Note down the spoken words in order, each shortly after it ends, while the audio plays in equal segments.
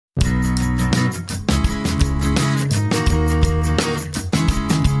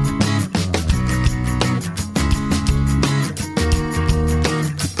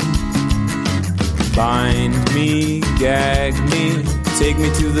like me, take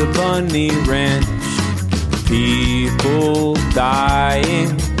me to the bunny ranch. People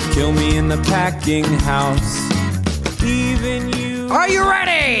dying, kill me in the packing house. Even you. Are you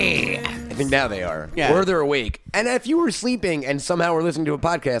ready? I think now they are. Yeah. Or they're awake. And if you were sleeping and somehow were listening to a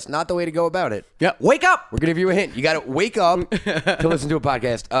podcast, not the way to go about it. Yeah. Wake up. We're going to give you a hint. You got to wake up to listen to a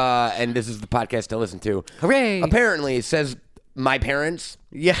podcast. And this is the podcast to listen to. Hooray. Apparently, it says my parents.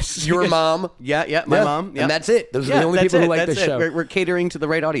 Yes. Your mom. Yeah, my mom. Yeah. And that's it. Those are the only people who like this show. We're catering to the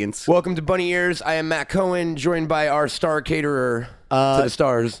right audience. Welcome to Bunny Ears. I am Matt Cohen, joined by our star caterer to the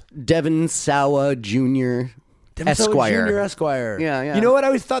stars. Devin Sawa Jr. Esquire. Junior Esquire. Yeah. You know what? I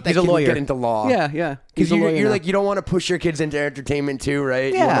always thought that He's a kid would lawyer. get into law. Yeah. Because He's a you're lawyer now. like, you don't want to push your kids into entertainment too,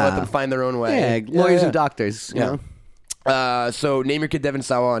 right? You want to Yeah. let them find their own way. Yeah, lawyers and doctors. You know? So name your kid Devin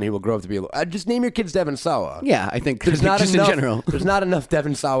Sawa and he will grow up to be a lawyer. Just name your kids Devin Sawa. Yeah, I think There's not just enough, in general. There's not enough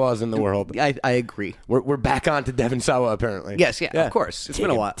Devin Sawas in the world. I agree. We're back on to Devin Sawa, apparently. Yes, of course. It's been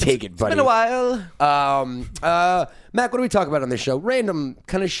a while. Take it, buddy. It's been a while. Matt, what do we talk about on this show? Random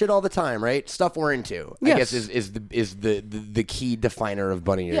kind of shit all the time, right? Stuff we're into. I Yes. guess is the key definer of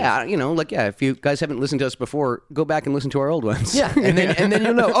Bunny Ears. Yeah, if you guys haven't listened to us before, go back and listen to our old ones. Yeah, and then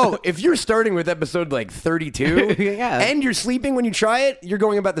you'll know. Oh, if you're starting with episode like 32, Yeah. and you're sleeping when you try it, you're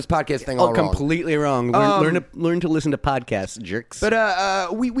going about this podcast thing all Oh, wrong. completely wrong. Learn to listen to podcasts, jerks.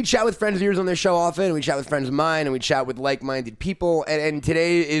 But we chat with friends of yours on this show often. We chat with friends of mine, and we chat with like-minded people. And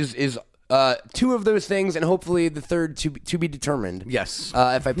today is two of those things, and hopefully the third to be determined. Yes.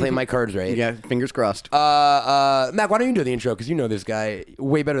 If I play my cards right. yeah, fingers crossed. Matt, why don't you do the intro? Because you know this guy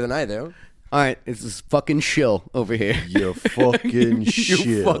way better than I do. All right, it's this fucking shill over here. You fucking You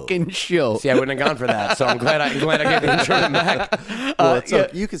shit. fucking shill. See, I wouldn't have gone for that, so I'm glad I gave the intro to Mac. Well, it's okay.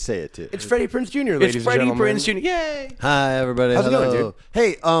 You can say it too. It's Freddie Prinze Jr., ladies It's and Freddie gentlemen. Prinze Jr. Yay! Hi, everybody. How's it Hello. going, dude?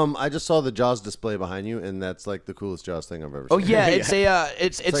 Hey, I just saw the Jaws display behind you, and that's like the coolest Jaws thing I've ever Oh seen. yeah, it's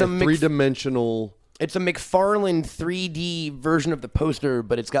It's a like three-dimensional. It's a McFarlane 3D version of the poster,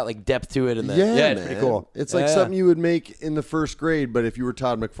 but it's got like depth to it, and Yeah, it's man. pretty cool. It's like something you would make in the first grade, but if you were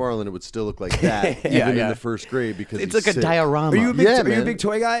Todd McFarlane, it would still look like that, even in the first grade because It's he's like a sick. diorama. Are you a big, Yeah, are you a man. big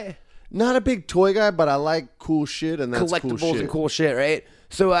toy guy? Not a big toy guy, but I like cool shit, and that's Collectibles cool shit. and cool shit, right?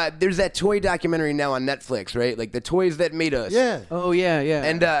 So there's that toy documentary now on Netflix, right? Like the toys that made us. Yeah, Oh yeah.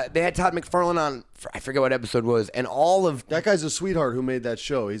 And they had Todd McFarlane on. I forget what episode it was, and all of that guy's a sweetheart who made that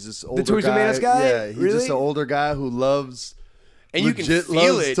show. He's this older Toys guy. That Made Us guy? Yeah, he's Really? just an older guy who loves. And you can legit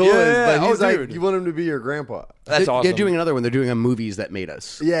feel loves it. Toys, Yeah. but he's Oh, like, dude. you want him to be your grandpa. that's awesome. They're doing another one. They're doing a movies that made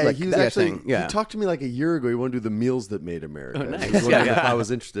us. Yeah, Like he was that actually. thing. Yeah. He talked to me like a year ago. He wanted to do the meals that made America. Oh, nice. He was wondering Yeah. if I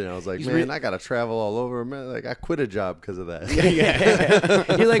was interested. And I was like, man, I gotta travel all over. Man, like I quit a job because of that.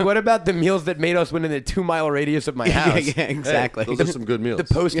 You're like, what about the meals that made us within a 2-mile radius of my house? yeah, exactly. Those are some good meals.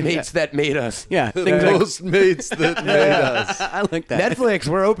 The Postmates that made us. yeah, The things like Postmates that made us. I like that. Netflix,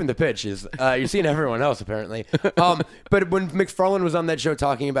 we're open to pitches. You're seeing everyone else apparently. But when McFarlane was on that show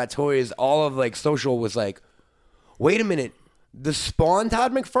talking about toys, all of like social was like, wait a minute. The Spawn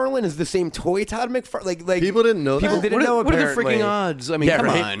Todd McFarlane is the same toy Todd McFarlane. Like People didn't know People that? didn't know. What are the apparently. freaking odds? I mean, Yeah, come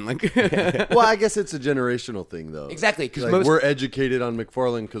right? on. Like, Well, I guess it's a generational thing, though. Exactly, 'cause like, most- we're educated on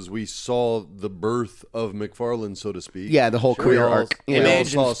McFarlane because we saw the birth of McFarlane, so to speak. Yeah, the whole We career all- arc. We Yeah. all Image and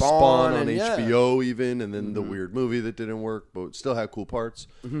saw Spawn Spawn on and, yeah. HBO, even, and then the weird movie that didn't work, but still had cool parts.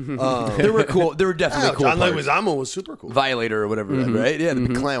 There were cool. There were definitely cool. John parts. Leguizamo was super cool. Violator or whatever, right? Yeah,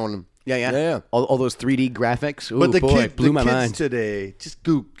 the clown. yeah. All those 3D graphics. Ooh, But the boy, kid, blew the my kids mind. today, just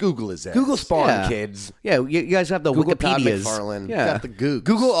Google his ass. Google Spawn, Yeah. kids. Yeah, you guys have the Google Todd Wikipedias. McFarlane. Yeah. Got the Googs.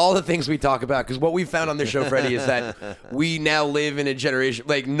 Google all the things we talk about because what we found on this show, Freddie, is that we now live in a generation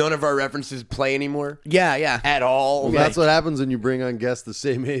like none of our references play anymore Yeah. at all. Well, that's what happens when you bring on guests the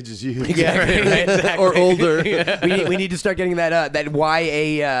same age as you. Exactly, right, exactly. Or older. We need to start getting that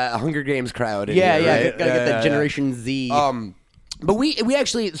YA Hunger Games crowd. In Yeah, here, yeah. right? Gotta get that Generation Z. But we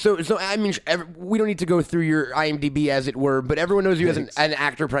actually so I mean we don't need to go through your IMDb as it were, but everyone knows you as an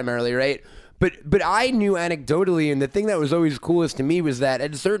actor primarily, right? But I knew anecdotally, and the thing that was always coolest to me was that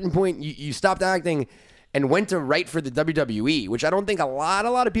at a certain point you stopped acting and went to write for the WWE, which I don't think a lot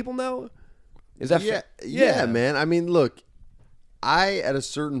of people know. Is that Yeah, man. I mean, look, I at a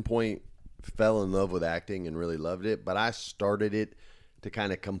certain point fell in love with acting and really loved it, but I started it to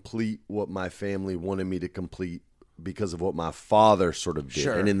kind of complete what my family wanted me to complete because of what my father sort of did.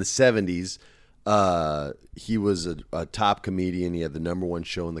 Sure. And in the 70s, he was a top comedian. He had the #1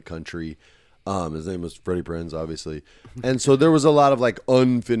 show in the country. His name was Freddie Prinze, obviously. And so there was a lot of like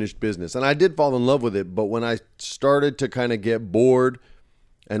unfinished business. And I did fall in love with it, but when I started to kind of get bored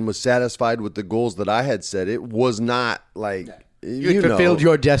and was satisfied with the goals that I had set, it was not like You fulfilled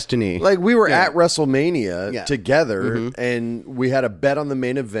your destiny. Like we were at WrestleMania Yeah. together, and we had a bet on the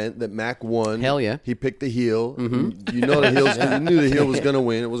main event that Mac won. Hell yeah. He picked the heel. You know the heels. You knew the heel was going to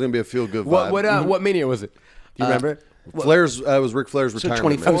win. It was going to be a feel good vibe. What Mania was it? Do you remember? Flair's was Ric Flair's retirement.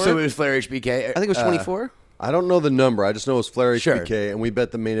 24? match. So it was Flair HBK. I think it was 24. I don't know the number. I just know it was Flair Sure. HBK, and we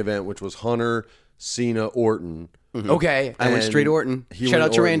bet the main event, which was Hunter, Cena, Orton. Okay. I went And straight Orton. he Shout went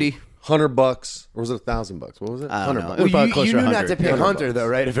out to Orton. Randy. $100, or was it $1,000? What was it? I don't know. $100. It was probably closer you to knew not 100. to pick 100 Hunter, though,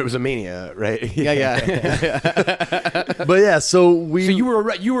 right? If it was a Mania, right? Yeah. But yeah, so we. So you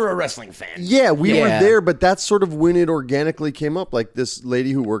were a wrestling fan. Yeah, we were Yeah. there, but that's sort of when it organically came up. Like this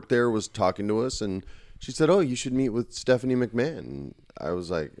lady who worked there was talking to us, and she said, "Oh, you should meet with Stephanie McMahon." And I was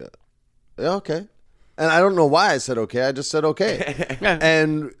like, "Yeah, okay." And I don't know why I said okay. I just said okay.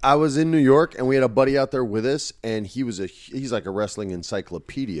 And I was in New York, and we had a buddy out there with us, and he's like a wrestling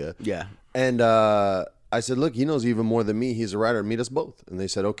encyclopedia. Yeah. And I said, "Look, he knows even more than me. He's a writer. Meet us both." And they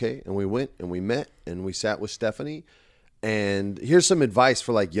said, "Okay." And we went and we met and we sat with Stephanie. And here's some advice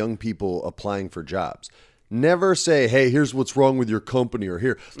for like young people applying for jobs. Never say, "Hey, here's what's wrong with your company," or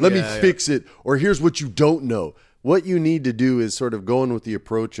 "Here, let me fix it," or "Here's what you don't know." What you need to do is sort of go in with the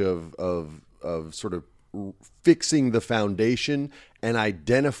approach of sort of fixing the foundation and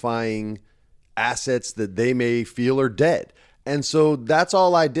identifying assets that they may feel are dead. And so that's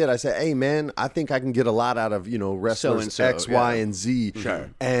all I did. I said, "Hey, man, I think I can get a lot out of, wrestlers So-and-so, X, Y, yeah. and Z. Sure.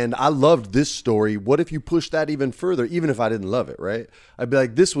 And I loved this story. What if you pushed that even further, even if I didn't love it, right? I'd be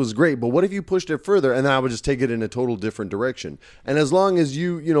like, this was great, but what if you pushed it further?" And then I would just take it in a total different direction. And as long as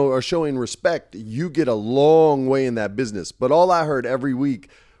you are showing respect, you get a long way in that business. But all I heard every week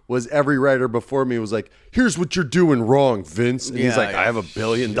was every writer before me was like, "Here's what you're doing wrong, Vince." And he's Yeah, like, yeah. "I have $1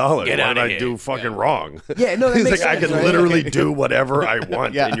 billion. What did I do fucking wrong?" Yeah, no, that he's makes like, "I sense, can right? literally do whatever I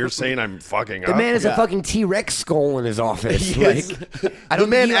want, Yeah. and you're saying I'm fucking The up." man has a fucking T-Rex skull in his office. Yes. Like, I don't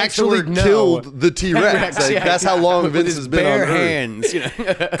The man think he likes the actually word no. killed the T-Rex. Like, that's how long With Vince his has been on bare Earth. hands.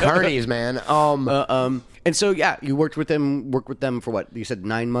 Carnies, man. And so yeah, you worked with them for what you said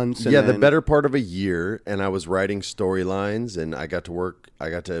 9 months. And Yeah, the then- better part of a year, and I was writing storylines, and I got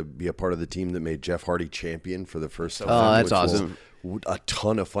to be a part of the team that made Jeff Hardy champion for the first time. that's which was awesome. A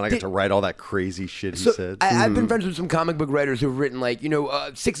ton of fun. I got to write all that crazy shit he So said. I've been friends with some comic book writers who've written like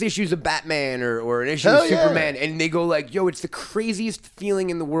 6 issues of Batman or an issue Hell of yeah. Superman, and they go like, "Yo, it's the craziest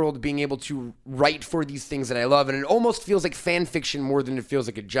feeling in the world being able to write for these things that I love, and it almost feels like fan fiction more than it feels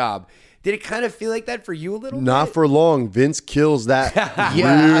like a job." Did it kind of feel like that for you a little? Not bit? for long. Vince kills that Yeah,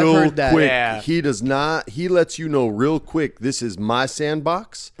 I've real heard that. quick. Yeah. He does not. He lets you know real quick. This is my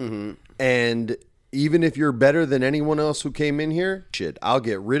sandbox, and even if you're better than anyone else who came in here, shit, I'll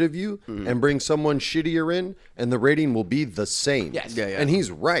get rid of you and bring someone shittier in, and the rating will be the same. Yes. Yeah, yeah. And he's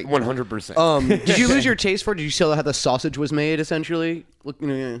right. 100%. Did you lose your taste for it? Did you still know how the sausage was made? Essentially,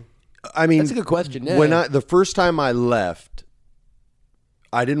 I mean, That's a good question. Yeah. When the first time I left,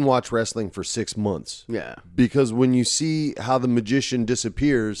 I didn't watch wrestling for 6 months. Yeah. Because when you see how the magician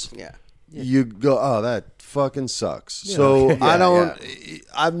disappears, Yeah. you go, "Oh, that fucking sucks." So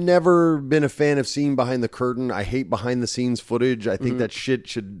I've never been a fan of seeing behind the curtain. I hate behind the scenes footage. I think that shit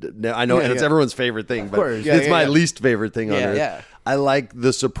should, I know and it's everyone's favorite thing, but course. it's my least favorite thing on Yeah, earth. yeah. I like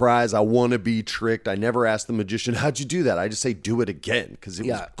the surprise. I want to be tricked. I never ask the magician, "How'd you do that?" I just say, "Do it again," because it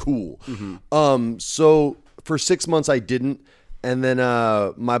was cool. So for 6 months I didn't. And then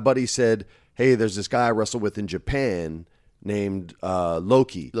my buddy said, "Hey, there's this guy I wrestle with in Japan named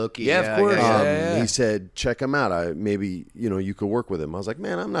Loki." Loki. Yeah, of course. He said, "Check him out. Maybe you could work with him." I was like,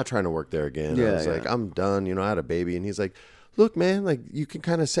 "Man, I'm not trying to work there again." I was like, "I'm done. I had a baby." And he's like, "Look, man, like you can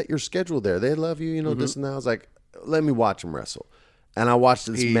kind of set your schedule there. They love you, this and that." I was like, "Let me watch him wrestle." And I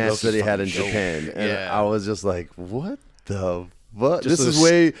watched this match that he had in Japan, and I was just like, "What the fuck?" This is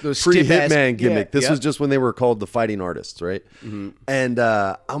way those pre-Hitman stiff-ass- gimmick. This yeah. was just when they were called the Fighting Artists, right? And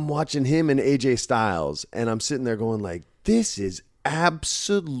I'm watching him and AJ Styles, and I'm sitting there going like, "This is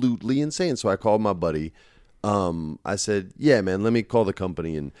absolutely insane." So I called my buddy. I said, "Yeah, man, let me call the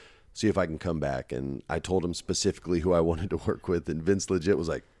company and see if I can come back." And I told him specifically who I wanted to work with, and Vince legit was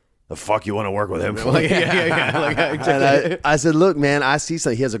like, "The fuck you want to work with him for?" And I said, "Look, man, I see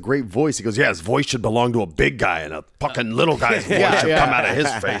something. He has a great voice." He goes, "Yeah, his voice should belong to a big guy, and a fucking little guy's voice should come out of his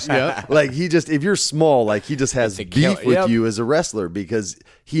face." Like if you're small, like he just has beef with you as a wrestler because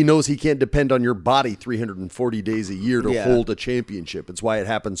he knows he can't depend on your body 340 days a year to hold a championship. It's why it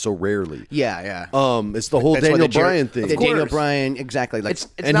happens so rarely. Yeah. It's the whole That's why Daniel the Bryan thing. The Daniel Bryan, exactly. Like,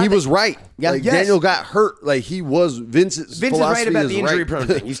 And he was right. Yeah. Like Yes. Daniel got hurt. Like he was Vince's Vince is philosophy right about is the injury right. prone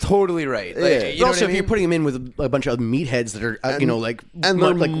thing. He's totally totally right. Like, Yeah. you But know also, what I if you're mean? putting him in with a bunch of meatheads that are, like, and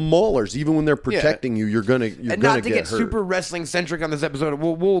they're like maulers. Even when they're protecting you, you're gonna And not to get get hurt. super wrestling centric on this episode,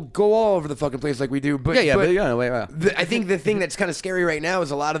 we'll go all over the fucking place like we do. But I think the thing that's kind of scary right now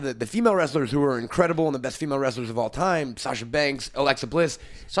is a lot of the female wrestlers who are incredible and the best female wrestlers of all time, Sasha Banks, Alexa Bliss.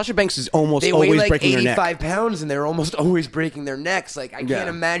 Sasha Banks is almost They always weigh like breaking their 85 neck. pounds and they're almost always breaking their necks. Like I Yeah. can't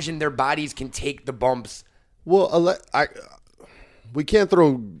imagine their bodies can take the bumps. Well, we can't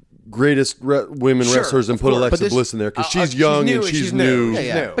throw greatest women Sure, wrestlers and of put course. Alexa But this- Bliss in there because she's young new and and she's she's new. new.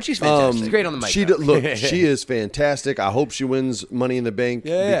 Yeah, No. but she's fantastic. She's great on the mic. She though. look, she is fantastic. I hope she wins Money in the Bank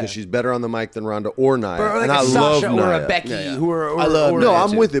Yeah. because she's better on the mic than Ronda or Nia. Or like and a I love Sasha Nia. or a Becky who are I love or Nia,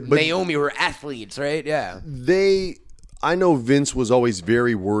 I'm too. with it, but Naomi who are athletes, right? Yeah. I know Vince was always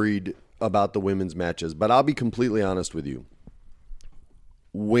very worried about the women's matches, but I'll be completely honest with you.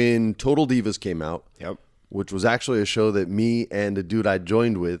 When Total Divas came out, which was actually a show that me and a dude I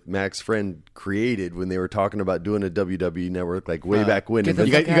joined with, Max Friend, created when they were talking about doing a WWE network like way back when. And You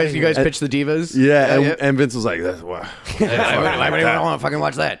Vince- guys pitched the divas? yeah, and Vince was like, "That's wow." I don't want to fucking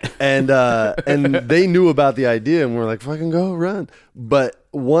watch that. and they knew about the idea and we're like, fucking go run. But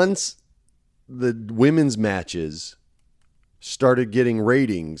once the women's matches started getting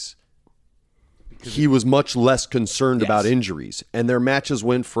ratings, he was much less concerned about injuries, and their matches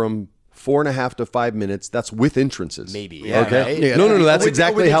went from 4.5 to 5 minutes. That's with entrances. Maybe. Yeah, Okay. right? Yeah. No. That's With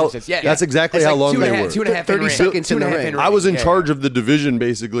exactly how. entrances. Yeah, That's yeah. exactly It's how like long two and a they half- were. 2.5 30 in seconds in the ring. I was in Yeah. charge of the division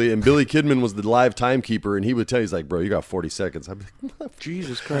basically, and Billy Kidman was the live timekeeper, and he would tell you, he's like, "Bro, you got 40 seconds." I'd be like,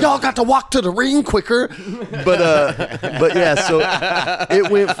 Jesus Christ. y'all got to walk to the ring quicker. But yeah, so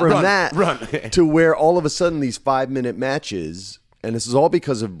it went from that to where all of a sudden these 5-minute matches, and this is all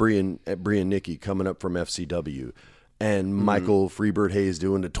because of Brie and Nikki coming up from FCW. And Michael Freebird Hayes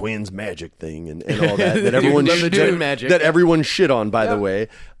doing the twins magic thing and all that everyone love the shit- twin magic. that everyone shit on, by the way.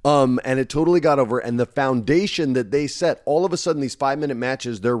 And it totally got over. And the foundation that they set, all of a sudden, these 5-minute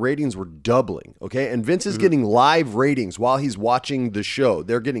matches, their ratings were doubling. Okay, and Vince is getting live ratings while he's watching the show.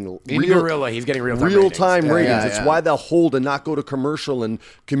 They're getting In gorilla, he's getting real-time real-time ratings. ratings. Yeah, It's yeah. why they'll hold and not go to commercial and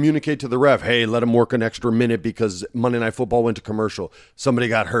communicate to the ref, "Hey, let him work an extra minute because Monday Night Football went to commercial. Somebody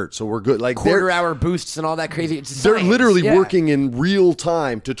got hurt, so we're good." Like Quarter-hour boosts and all that crazy. It's they're science. literally Yeah. working in real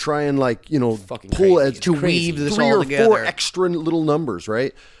time to try and Fucking pull crazy. at To Crazy. weave this 3 all or together. 4 extra little numbers,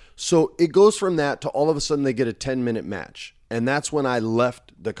 right? So it goes from that to all of a sudden they get a 10-minute match. And that's when I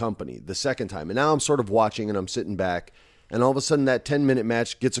left the company the second time. And now I'm sort of watching and I'm sitting back, and all of a sudden that 10-minute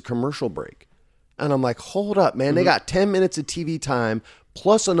match gets a commercial break. And I'm like, hold up, man. They got 10 minutes of TV time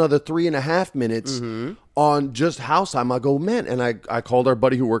plus another 3.5 minutes on just house time. I go, man. And I called our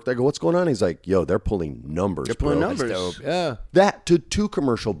buddy who worked there. I go, what's going on? He's like, yo, they're pulling numbers. They're pulling bro. numbers. Yeah. That to 2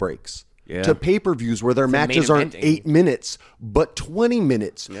 commercial breaks. Yeah. To pay-per-views where their matches aren't eventing. 8 minutes, but 20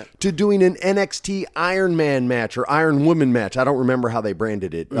 minutes. To doing an NXT Iron Man match or Iron Woman match. I don't remember how they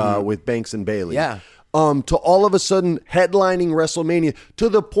branded it with Banks and Bailey. Yeah. To all of a sudden headlining WrestleMania to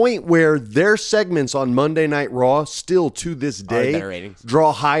the point where their segments on Monday Night Raw still to this day better ratings.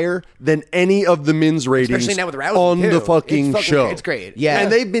 draw higher than any of the men's ratings Especially now with Rousey, on too. the fucking It's show. it's great. Yeah.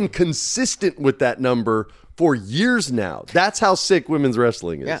 And they've been consistent with that number for years now. That's how sick women's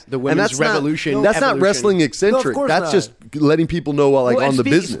wrestling is. Yeah, the And women's that's not- revolution, That's not evolution. wrestling eccentric. No, of course that's not. just letting people know Well, on and the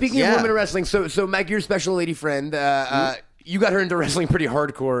business. Speaking Yeah. of women wrestling, so Mac, your special lady friend, you got her into wrestling pretty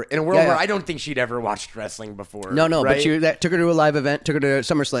hardcore in a world Yeah, yeah. where I don't think she'd ever watched wrestling before. No, right? but that took her to a live event, took her to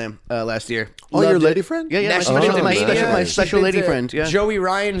SummerSlam last year. Oh, your Loved it. lady friend? Yeah, yeah. National my Champion. special, my She's special been lady to friend. Yeah. Joey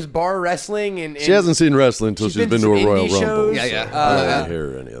Ryan's bar wrestling, and She hasn't seen wrestling until she's been to a some Royal indie Rumble. shows. Yeah, yeah. So I don't want to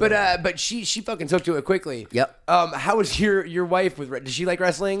hear any of that. But she fucking took to it quickly. Yep. How was your wife with? Does she like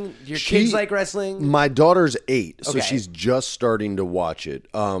wrestling? Your kids like wrestling? My daughter's 8, so Okay. she's just starting to watch it.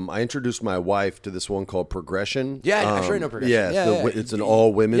 I introduced my wife to this one called Progression. Yeah, I'm sure I know Progression. Yeah, Yeah, yeah. it's an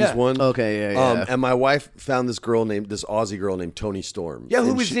all women's Yeah. one. Okay, yeah. And my wife found this Aussie girl named Tony Storm. Yeah, who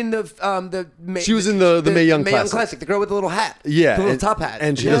And was she- in the? She was in the Mae Young Classic. The girl with the little hat. Yeah, the little and, top hat.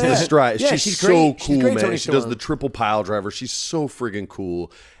 and she Yeah, does the yeah. stride. Yeah, she's great. so She's cool, great, man. Tony She does Storm. the triple pile driver. She's so friggin'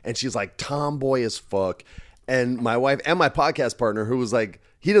 cool, and she's like tomboy as fuck. And my wife and my podcast partner, who was like,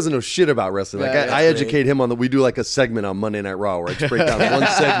 he doesn't know shit about wrestling. Like Yeah, I educate him on that. We do like a segment on Monday Night Raw where I just break down one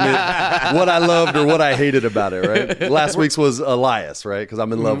segment, what I loved or what I hated about it. Right. Last week's was Elias, right? Because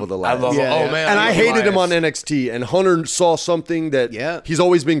I'm in love with Elias. I love. Yeah, oh yeah. man, And I love hated him on Elias. NXT. And Hunter saw something that Yeah. he's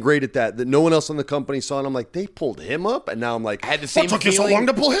always been great at that no one else in the company saw. And I'm like, they pulled him up, and now I'm like, I had the same what took you so feeling. long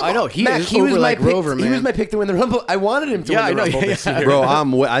to pull him I know up? he Mac, is he was over my like pick. Rover, man. He was my pick to win the Rumble. I wanted him to Yeah, win the I know, Rumble yeah, this yeah. year.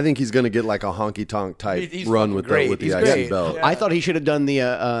 Bro, I think he's gonna get like a honky tonk type He's run fucking with great. the He's IC great. belt. Yeah. I thought he should have done the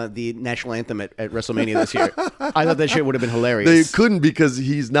the national anthem at WrestleMania this year. I thought that shit would have been They hilarious. couldn't because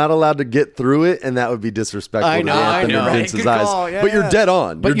he's not allowed to get through it, and that would be disrespectful I know, to the anthem I know. in Vince's Good eyes. call, yeah, but you're yeah. dead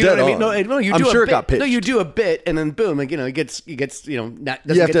on. But You're you know dead what I mean? on. No, you I'm do sure a it bit. got pitched. No, you do a bit, and then boom, like he gets, not.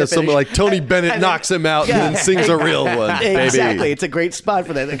 You have to have someone like Tony Bennett knocks him out and then sings a real one, baby. Exactly, it's a great spot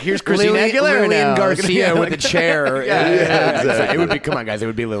for that. Like here's Christina Aguilera Lillian now. Garcia with the chair. exactly. It would be. Come on, guys. It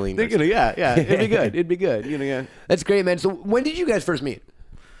would be Lillian. Garcia. Yeah, it'd be good. It'd be good. Yeah. That's great, man. So when did you guys first meet?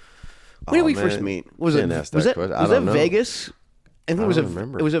 When did we man. first meet? Was Can't it ask was that that question. I was don't that know. Vegas? I think it was don't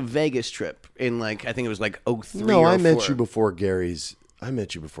remember. It was a Vegas trip in like I think it was like 03 No, or I met 04. you before Gary's. I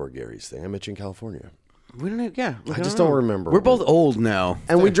met you before Gary's thing. I met you in California. We don't, yeah, I just don't remember. We're both old now.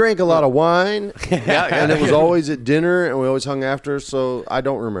 And we drank a lot of wine. yeah. And it was always at dinner, and we always hung after. So I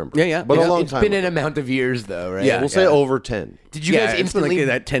don't remember. Yeah. But a long It's time. been ago. an amount of years, though, right? Yeah. We'll say over 10. Did you guys it's been instantly? like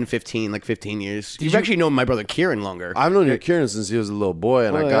that 10, 15, like 15 years. You've actually known my brother Kieran longer. I've known your Kieran since he was a little boy,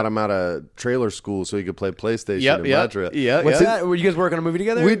 and I Oh, got yeah. him out of trailer school so he could play PlayStation Yep, in yep, Madrid. yeah. What's that? Were you guys working on a movie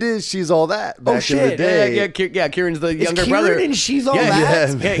together? We did She's All That back in the shit. day. Yeah, Kieran's the younger Kieran brother. and She's All yeah,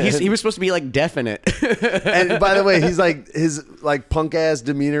 That? Yeah, he was supposed to be like deaf in it. And by the way, he's like his like punk ass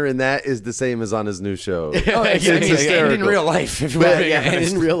demeanor in that is the same as on his new show. Oh, it's Yeah, and in real life. If we're But, being yeah,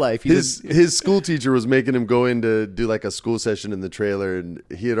 honest. in real life, His school teacher was making him go in to do like a school session in the trailer, and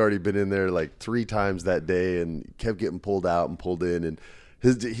he had already been in there like 3 times that day, and kept getting pulled out and pulled in, and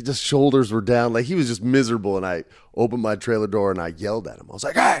he just shoulders were down, like he was just miserable. And I opened my trailer door and I yelled at him. I was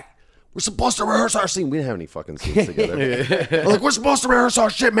like, "Hey, we're supposed to rehearse our scene." We didn't have any fucking scenes together. I'm like, "We're supposed to rehearse our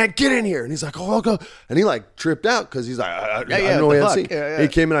shit, man. Get in here." And he's like, "Oh, I'll go." And he like tripped out because he's like, I know what we the had a fuck? scene. Yeah. He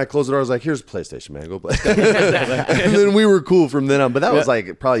came in, I closed the door. I was like, "Here's PlayStation, man. Go play." And then we were cool from then on. But that was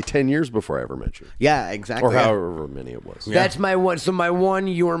like probably 10 years before I ever met you. yeah, exactly. Or however many it was. That's my one. So my one,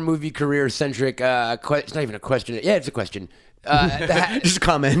 your movie career centric. It's not even a question. Yeah, it's a question. Just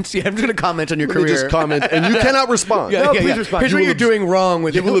comments. Yeah, I'm just gonna comment on your Let me career. just comment, and you cannot respond. Yeah, No, yeah, please yeah. respond. Here's You what will you're doing wrong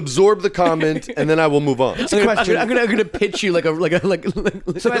with You will absorb the comment, and then I will move on. I'm gonna pitch you like a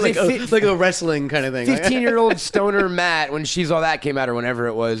So as like a wrestling kind of thing. 15-year-old stoner Matt, when She's All That came out or whenever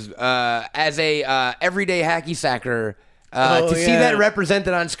it was, as a everyday hacky sacker. To see that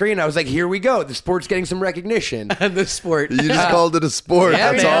represented on screen, I was like, "Here we go! The sport's getting some recognition." And the sport. You just called it a sport.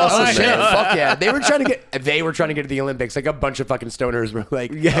 Yeah, That's man. awesome, Oh, shit. man. Fuck yeah! They were trying to get to the Olympics. Like a bunch of fucking stoners were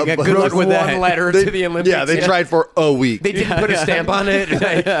like, Yeah, but good luck wrote with one that. letter They- to the Olympics. Yeah, they tried for a week. They didn't put a stamp on it. He's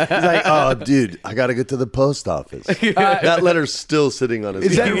like, "Oh, dude, I got to get to the post office." That letter's still sitting on his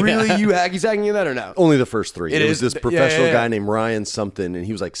Is that desk. really you hacky sacking you that or no? Only the first 3. It was is. this Yeah, professional yeah. guy named Ryan something, and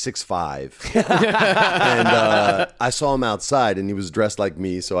he was like 6'5". And I saw him outside, and he was dressed like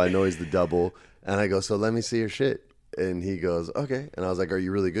me, so I know he's the double. And I go, "So let me see your shit." And he goes, "Okay." And I was like, "Are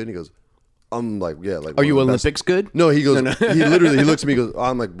you really good?" And he goes, "I'm like, yeah, like." Are you one of the best." Olympics good? No, he goes. He literally he looks at me, and goes,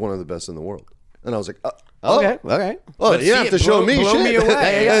 "I'm like one of the best in the world." And I was like, Okay. Okay. Oh, Let's you see have it. to show me Blow shit. me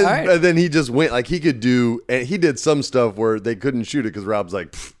away. Yeah, and, all right. and then he just went like he could do, and he did some stuff where they couldn't shoot it because Rob's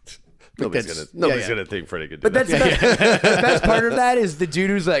like, nobody's that's- nobody's yeah. gonna think Freddie could do But that. that's the best part of that is the dude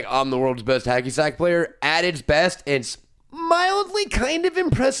who's like, "I'm the world's best hacky sack player." At its best, it's mildly kind of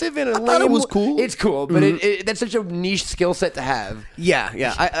impressive in a lame. thought it was cool. It's cool, but that's such a niche skill set to have. Yeah.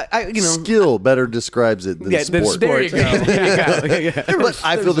 I you know. Skill better describes it than Yeah, sport. than There you sport. go. Yeah. But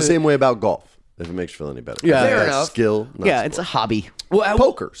I feel the same way about golf. If it makes you feel any better, Yeah. Fair That's enough. skill. Not Yeah, sport. it's a hobby. Well,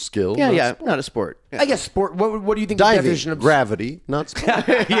 poker skill. Yeah, not yeah, sport. not a sport. I guess sport. What do you think the Diving, definition of gravity, not sport.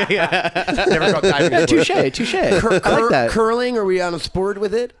 Never caught diving. Touche. I like that. Curling? Are we on a sport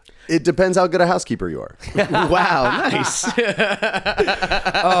with it? It depends how good a housekeeper you are. Wow, nice.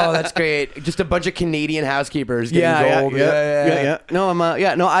 Oh, that's great. Just a bunch of Canadian housekeepers getting gold. Yeah.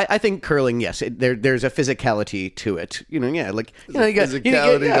 No, I think curling. Yes, there's a physicality to it. You got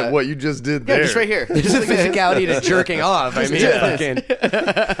Physicality of what you just did Yeah, there. just right here. There's a physicality to jerking off. I mean,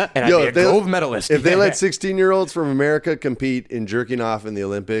 and Yo, I'd if be they- a gold medalist. If they let 16-year-olds from America compete in jerking off in the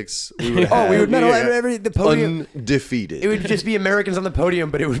Olympics, we would we would medal have every the podium. undefeated. It would just be Americans on the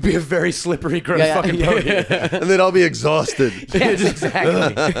podium, but it would be a very slippery, gross Yeah, fucking podium. and they'd all be exhausted. Yes,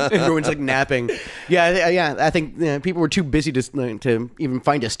 exactly. Everyone's like napping. Yeah. I think people were too busy to even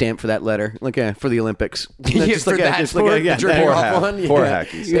find a stamp for that letter, for the Olympics. For that sport, the jerking Poor off hack- one. poor Yeah.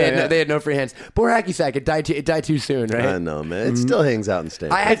 hackies. They had no free hands. Poor hacky sack. It died too soon, right? I know, man. It still hangs out in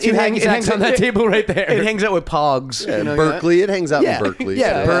Stanford. I had two hacky sacks on that table right there. It hangs out with Pogs. Yeah, in Berkeley. It hangs out Yeah. in Berkeley.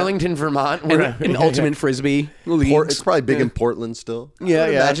 Yeah, so- Burlington, Vermont. An ultimate frisbee. leagues. It's probably big in Portland still. Yeah, I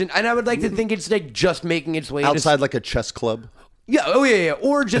would yeah. imagine. And I would like to think it's like just making its way Outside like a chess club. Yeah. Oh yeah.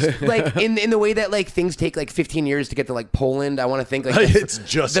 Or just like in the way that like things take like 15 years to get to like Poland. I want to think like It's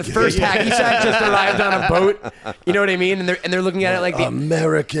just the first hacky sack just arrived on a boat. You know what I mean? And they're looking at it like the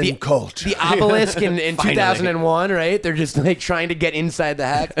American culture. the obelisk in 2001, right? They're just like trying to get inside the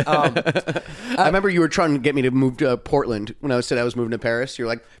hack. I remember you were trying to get me to move to Portland when I said I was moving to Paris. You're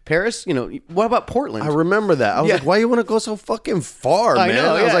like, Paris? You know, what about Portland? I remember that. I was Yeah. like, why you want to go so fucking far, I man?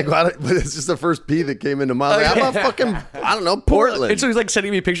 know, I was yeah. like, why, but it's just the first P that came into my life. How about fucking, I don't know, Portland. And so he's like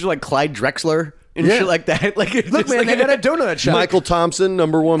sending me pictures of like Clyde Drexler and Yeah. shit like that. Like, it's Look, just man, like, they got a donut shop. Michael Thompson,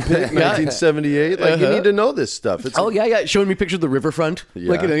 #1 pick, 1978. Like, you need to know this stuff. It's Oh yeah, showing me pictures of the riverfront. Yeah.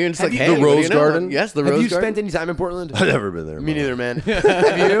 Like, you know, and it's like, you- hey, The what do Rose you know? Garden? Yes, the Have Rose you Garden. spent any time in Portland? I've never been there. Me Mo. neither, man.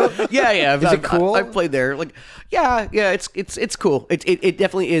 Have you? Yeah. Is it cool? I've played there. Like, yeah. It's cool. It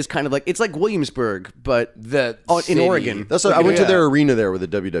definitely is kind of like, it's like Williamsburg, but The in city. Oregon. That's what, I went to their arena there with a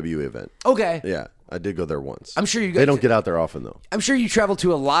WWE event. Okay. Yeah, I did go there once. I'm sure you They guys- don't get out there often, though. I'm sure you traveled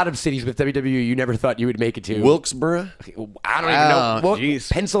to a lot of cities with WWE you never thought you would make it to. Wilkesboro? I don't Wow, even know. jeez.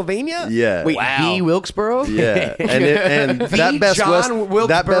 Pennsylvania? Yeah. Wait, Wow. the Wilkesboro? Yeah, and that Best John West, Wilkesboro?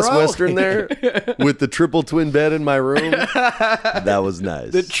 that Best Western there with the triple twin bed in my room, that was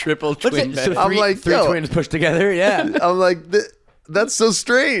nice. The triple twin So bed. I'm three, like, three yo. twins pushed together. Yeah. I'm like, that's so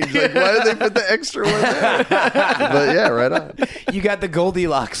strange. Like, why did they put the extra one there? But yeah, right on. You got the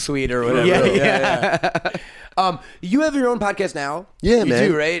Goldilocks suite or whatever. Yeah. You have your own podcast now. Yeah, you man.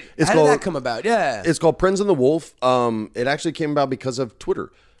 do, right? It's How called- did that come about? Yeah. It's called Prinz and the Wolf. It actually came about because of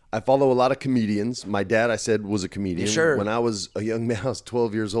Twitter. I follow a lot of comedians. My dad, I said, was a comedian. Sure. When I was a young man, I was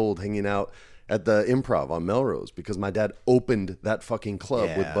 12 years old, hanging out at the Improv on Melrose because my dad opened that fucking club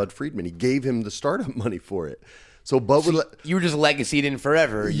with Yeah. Bud Friedman. He gave him the startup money for it. So Bud would let... You were just legacied in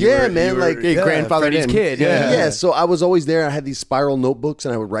forever. Yeah, man, like, yeah, grandfathered Freddie's in. kid. Yeah. Yeah, so I was always there. I had these spiral notebooks,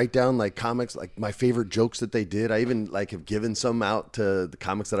 and I would write down like comics, like my favorite jokes that they did. I even like have given some out to the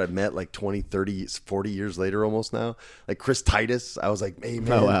comics that I've met like 20, 30, 40 years later almost now. Like Chris Titus. I was like, hey,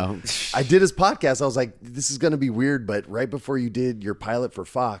 man. Oh, wow. I did his podcast. I was like, this is going to be weird, but right before you did your pilot for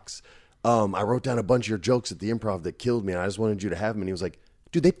Fox, I wrote down a bunch of your jokes at the Improv that killed me, and I just wanted you to have them. And he was like,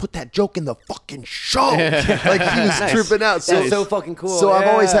 dude, they put that joke in the fucking show. Like, he was tripping out. That's so fucking cool. So I've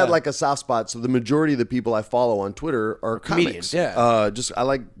always Yeah. had like a soft spot. So the majority of the people I follow on Twitter are Comedians, comics. yeah. Just I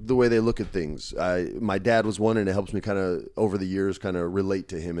like the way they look at things. My dad was one, and it helps me kind of over the years kind of relate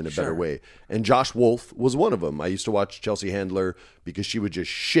to him in a better way. And Josh Wolf was one of them. I used to watch Chelsea Handler because she would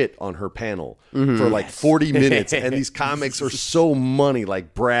just shit on her panel for like 40 minutes. And these comics are so money,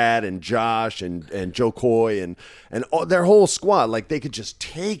 like Brad and Josh and Joe Coy and all, their whole squad. Like they could just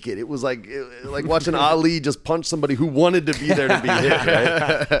take it. It was like watching Ali just punch somebody who wanted to be there to be hit,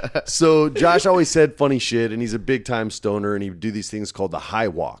 right? So Josh always said funny shit, and he's a big time stoner, and he would do these things called the high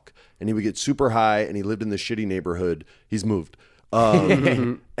walk, and he would get super high, and he lived in the shitty neighborhood. He's moved,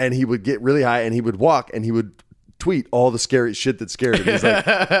 and he would get really high, and he would walk, and he would tweet all the scary shit that scared him. He's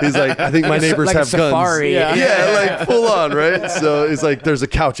like, I think my neighbors like a have safari. guns. Yeah, like full on, right? So it's like, there's a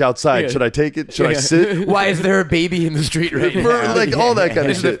couch outside. Should I take it? Should I sit? Why is there a baby in the street right now? Like all that kind of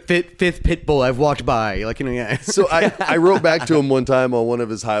This is the shit. fifth pit bull I've walked by. Like, you know, yeah. So I wrote back to him one time on one of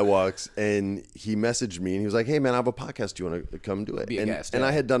his high walks, and he messaged me, and he was like, hey, man, I have a podcast. Do you want to come do it? Be a guest, and yeah.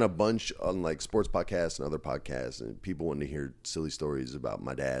 I had done a bunch on like sports podcasts and other podcasts, and people wanted to hear silly stories about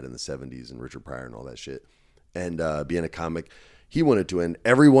my dad in the 70s and Richard Pryor and all that shit. And being a comic, he wanted to. And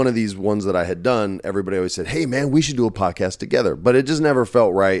every one of these ones that I had done, everybody always said, hey, man, we should do a podcast together. But it just never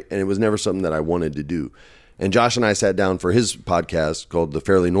felt right, and it was never something that I wanted to do. And Josh and I sat down for his podcast called The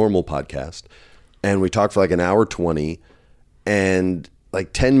Fairly Normal Podcast, and we talked for like an hour 20. And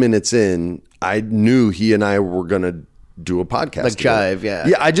like 10 minutes in, I knew he and I were going to do a podcast. Like together. jive, yeah.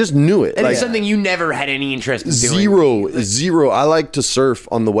 Yeah, I just knew it. And Like, it's something you never had any interest in doing. Zero. I like to surf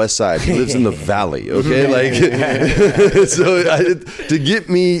on the west side. He lives in the valley. Okay, like so to get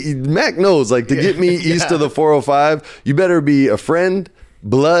me, Mac knows. Like to get me east of the 405, you better be a friend,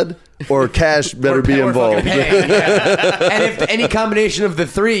 blood, or cash better be Or involved. fucking paying, yeah. And if any combination of the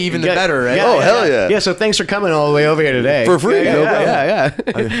three, even the better, right? Oh, hell yeah. Yeah, so thanks for coming all the way over here today. For free, Yeah, no yeah,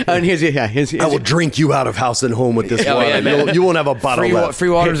 problem. yeah. And here's I will drink you out of house and home with this Oh, water. yeah, man. You won't have a bottle Free, left. free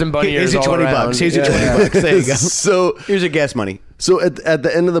waters and bunny Here's ears your all 20 around. bucks. Here's your Yeah. 20 bucks. There you go. So Here's your gas money. So at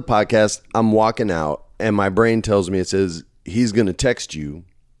the end of the podcast, I'm walking out, and my brain tells me, it says, he's going to text you.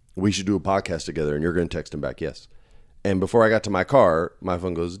 We should do a podcast together, and you're going to text him back, yes. And before I got to my car, my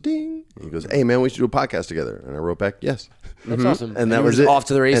phone goes ding. He goes, hey, man, we should do a podcast together. And I wrote back, yes. That's awesome. And that you were was just it. Off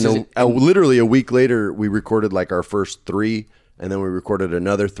to the races. And literally a week later, we recorded like our first 3, and then we recorded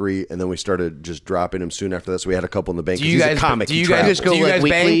another 3, and then we started just dropping them soon after that. So we had a couple in the bank. Do 'cause you he's a guys- comic? do He you guys travels. Just go Do you like guys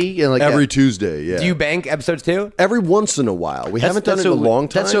weekly, bank? you know, like every that. Tuesday? Yeah. Do you bank episodes too? Every once in a while. We haven't done it in a long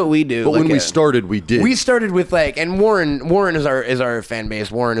time. That's what we do. But when like we a- started, we did. We started with like, and Warren is our fan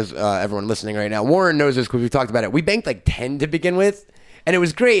base. Warren is everyone listening right now. Warren knows this because we've talked about it. We banked like 10 to begin with. And it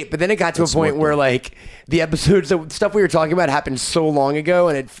was great, but then it got to a point where like the episodes, the stuff we were talking about happened so long ago,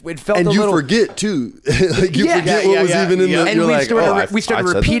 and it felt and a you little. forget too. Like you forget what was even in the. And You're we like, started, oh, we started I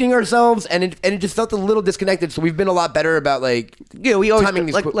said that. repeating ourselves, and it just felt a little disconnected. So we've been a lot better about like we always timing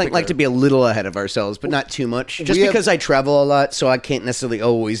these like to be a little ahead of ourselves, but not too much. Just We have- because I travel a lot, so I can't necessarily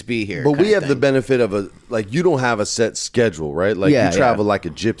always be here. But kind we of have the thing. benefit of you don't have a set schedule, right? Like Yeah, you travel like a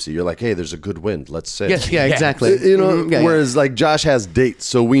gypsy. You're like, hey, there's a good wind. Let's sail. Yes, yeah, exactly. You know, Mhm, yeah, whereas like Josh has dates,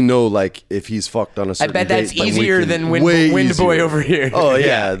 so we know like if he's fucked on a I certain bet that's date, like, we easier can- than way Wind Boy easier. over here. Oh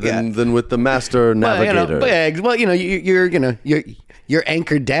yeah, Yeah, than with the master Well, you know, navigator. but yeah, well, you know, you're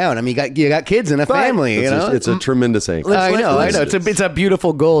anchored down. I mean, you got kids and a family. You know, It's a tremendous anchor. I know. It's a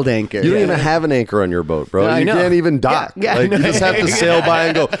beautiful gold anchor. You don't Yeah. even have an anchor on your boat, bro. I You know. can't even dock. Yeah, like, I you know. just have to sail by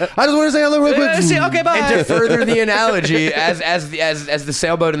and go. I just want to say hello real quick. Okay, bye. And to further the analogy, as the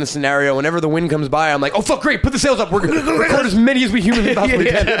sailboat in the scenario, whenever the wind comes by, I'm like, oh fuck, great, put the sails up. We're going to record as many as we humanly possibly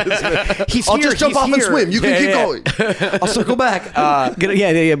can. He's I'll here, just jump he's off and here. swim. You can keep going. I'll circle back.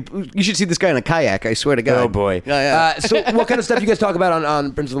 Yeah. You should see this guy in a kayak. I swear to God. Oh boy. So what kind of stuff you guys talk about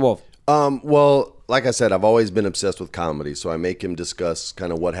on Prince of the Wolf? Well, like I said, I've always been obsessed with comedy, so I make him discuss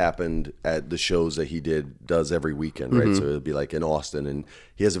kind of what happened at the shows that he does every weekend, right? So it'll be like in Austin, and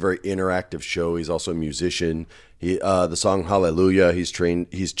he has a very interactive show. He's also a musician. He the song Hallelujah, he's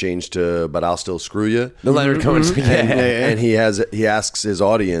changed to But I'll Still Screw You. The Leonard Cohen. And he asks his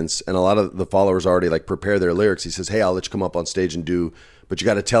audience, and a lot of the followers already like prepare their lyrics. He says, "Hey, I'll let you come up on stage and do, but you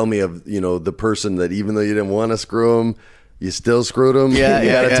got to tell me of the person that even though you didn't want to screw him, you still screwed him. Yeah, you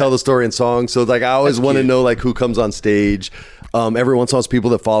yeah, got to yeah. tell the story in song. So like I always want to know like who comes on stage. Every once in a while, it's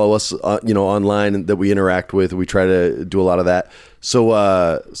people that follow us, online and that we interact with. We try to do a lot of that.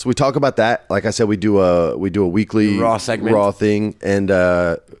 So we talk about that. Like I said, we do a weekly Raw segment. Raw thing,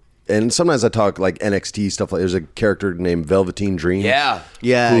 and sometimes I talk like NXT stuff. Like there's a character named Velveteen Dream. Yeah.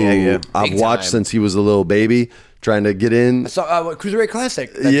 Yeah, who yeah. I've Big watched time. since he was a little baby, trying to get in. So Cruiserweight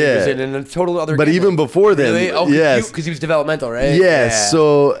Classic. That Yeah. he was in a total other. But gimmick. even before then, Really? Oh, yes. because he was developmental, right? Yes. Yeah.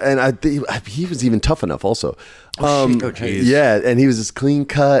 So, and I think he was even tough enough also. jeez. Yeah, and he was just clean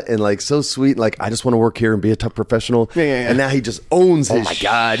cut and like so sweet. Like I just want to work here and be a tough professional. Yeah. And now he just owns his my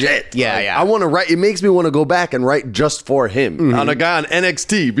God. shit. Yeah, Like, yeah. I want to write. It makes me want to go back and write just for him on a guy on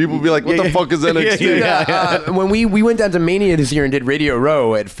NXT. People be like, "What the fuck is NXT?" When we went down to Mania this year and did Radio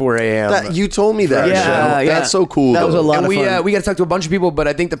Row at 4 a.m. That, you told me that. Yeah, Michelle. yeah. That's so cool. That was though. a lot and of fun. we got to talk to a bunch of people, but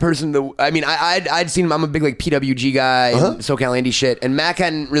I think the person that I'd seen him. I'm a big like PWG guy, and SoCal Indie shit, and Mac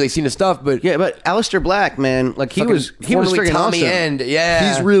hadn't really seen his stuff, but Yeah, but Alistair Black, man, like he was formerly friggin' Tommy awesome. End. Yeah,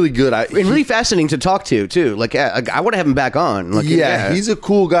 He's really good. And really fascinating to talk to too. Like, I want to have him back on. Like, Yeah, he's a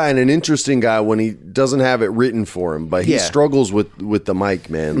cool guy and an interesting guy when he doesn't have it written for him, but he Yeah. struggles with the mic,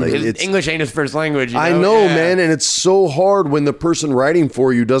 man. Like it's English ain't his first language. I know, Yeah. man, and it's so hard when the person writing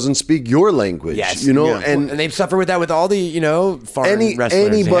for you doesn't speak your language. Yes, you know, yeah. and they suffer with that with all the foreign wrestlers.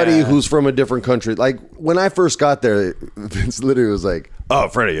 anybody Yeah. who's from a different country. Like when I first got there, Vince literally was like, "Oh,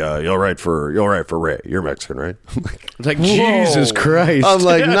 Freddie, you'll write for Ray. You're Mexican, right?" I'm like, It's like Jesus Christ. I'm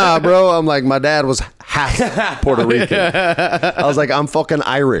like, nah, bro. I'm like, my dad was half Puerto Rican. I was like, I'm fucking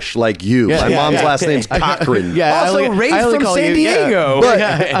Irish, like you. My mom's last name's Cochran. Yeah, Also, Ray's from call San you- yeah. Diego.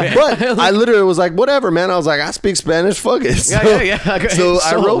 But I literally was like, whatever, man. I was like, I speak Spanish, fuck it. So, yeah. so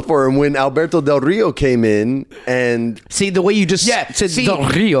I So- wrote for him when Alberto Del Rio came in, and See the way you just said see, Del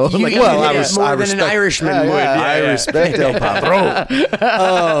Rio. you- Like, you well, did I it was- more I than an respect- Irishman Yeah, would. yeah. I respect El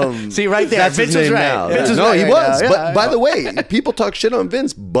Patron. see right there. That's Vince his name was right. now. Vince was No, right he right was. now. But Yeah, by yeah. the way, people talk shit on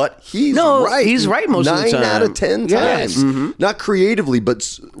Vince, but he's No, right. he's right most of the 9 time. out of 10 Yes. times. Not creatively,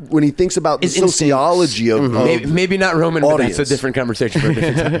 but when he thinks about the His instincts. sociology of Maybe not Roman, but Audience. that's a different conversation for a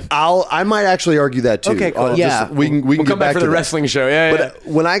different time. I might actually argue that too. Okay, cool. Yeah. we can We'll get come back for to the that. wrestling show. Yeah, But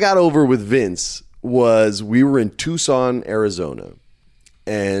when I got over with Vince was we were in Tucson, Arizona,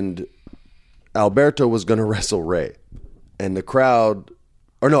 and Alberto was going to wrestle Ray, and the crowd,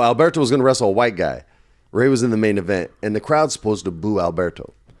 or no, Alberto was going to wrestle a white guy. Ray was in the main event, and the crowd's supposed to boo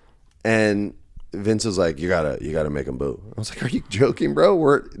Alberto, and Vince was like, you gotta make him boo. I was like, are you joking,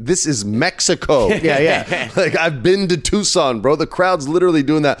 bro? This is Mexico. Yeah. Like, I've been to Tucson, bro. The crowd's literally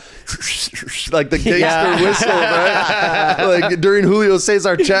doing that, like the gangster whistle, right? Like during Julio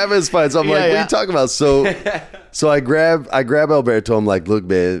Cesar Chavez fights. I'm like, what are you talking about? So I grab Alberto. I'm like, look,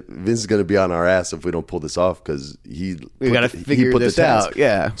 man, Vince is gonna be on our ass if we don't pull this off because we gotta figure this out.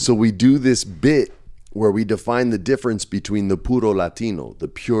 Yeah. So we do this bit where we define the difference between the puro Latino, the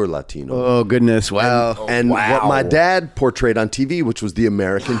pure Latino. Oh, goodness. Wow. And what my dad portrayed on TV, which was the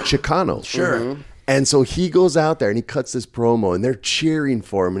American Chicano. Sure. Mm-hmm. And so he goes out there and he cuts this promo and they're cheering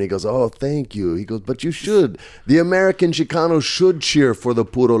for him. And he goes, oh, thank you. He goes, but you should. The American Chicano should cheer for the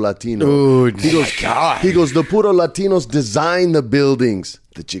puro Latino. Ooh, he goes, he goes, the puro Latinos design the buildings.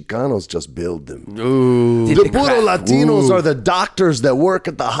 The Chicanos just build them. Ooh. The puro Latinos are the doctors that work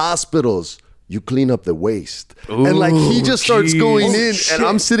at the hospitals. You clean up the waste. And like he just starts going in and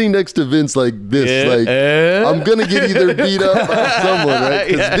I'm sitting next to Vince like this. Like I'm going to get either beat up by someone, right?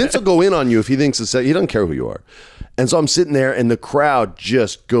 Because Vince will go in on you if he thinks he doesn't care who you are. And so I'm sitting there and the crowd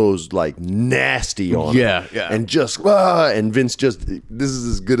just goes like nasty on him. Yeah. And just, and Vince just, this is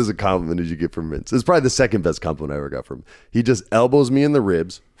as good as a compliment as you get from Vince. It's probably the second best compliment I ever got from him. He just elbows me in the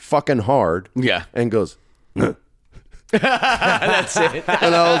ribs fucking hard. Yeah. And goes, That's it.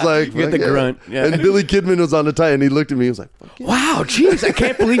 and I was like, Get the "Fuck yeah." grunt. Yeah. And Billy Kidman was on the tie, and he looked at me. He was like, "Fuck yeah." Wow, jeez, I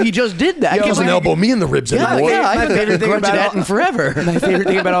can't believe he just did that. He doesn't elbow me in the ribs anymore. Yeah, I My haven't favorite thing grudged about that all- in forever. My favorite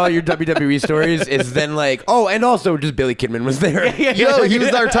thing about all your WWE stories is then like, oh, and also just Billy Kidman was there. Yo, he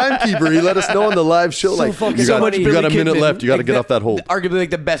was our timekeeper. He let us know on the live show, like, fucking you so got, much you got a Billy minute Kidman. left. You got to Like get the- off that hold. Arguably like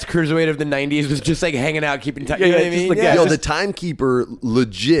the best cruiserweight of the 90s was just like hanging out, keeping time. You know what I just mean? like, Yeah. Yo, the timekeeper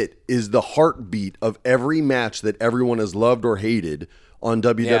legit is the heartbeat of every match that everyone has loved or hated on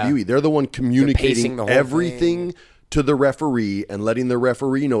WWE. Yeah. They're the one pacing communicating the whole everything to the referee and letting the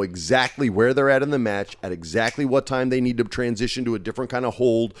referee know exactly where they're at in the match, at exactly what time they need to transition to a different kind of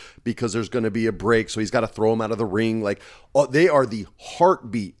hold because there's going to be a break. So he's got to throw them out of the ring. Like, they are the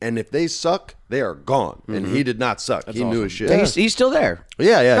heartbeat. And if they suck, they are gone. And he did not suck. He knew his shit. Yeah, he's still there.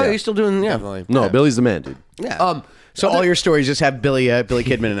 Yeah. No, he's still doing. Yeah. No, Billy's the man, dude. Yeah. So all your stories just have Billy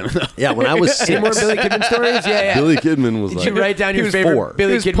Kidman in them. Yeah, when I was Any more 6, Billy Kidman stories? Yeah. Billy Kidman was Did like, you write down he your was favorite 4.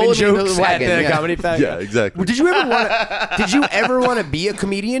 Billy He was Kidman pulling me into jokes the at wagon, the yeah. Comedy Factory? Yeah, exactly. Did you ever want to be a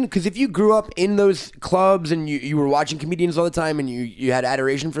comedian? Because if you grew up in those clubs and you were watching comedians all the time and you had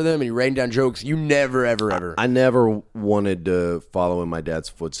adoration for them and you writing down jokes, you never, ever. I never wanted to follow in my dad's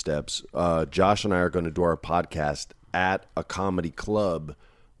footsteps. Josh and I are going to do our podcast at a comedy club,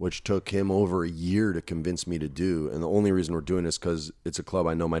 which took him over a year to convince me to do. And the only reason we're doing this because it's a club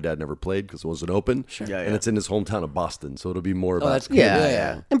I know my dad never played because it wasn't open. Sure. Yeah, And it's in his hometown of Boston. So it'll be more about that's good.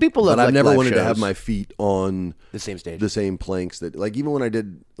 Yeah. And people love. But I've like, never live wanted to shows. have my feet on The same stage. the same planks that, like, even when I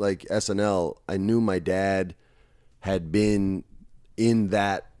did like SNL, I knew my dad had been in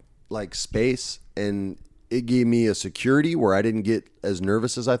that like space, and it gave me a security where I didn't get as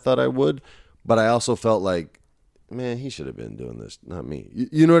nervous as I thought I would. But I also felt like, man, he should have been doing this, not me.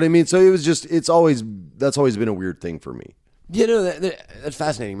 You know what I mean? So it was just, that's always been a weird thing for me. Yeah, no, that's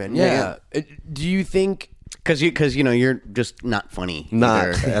fascinating, man. Yeah. Do you think? Because you're just not funny. Not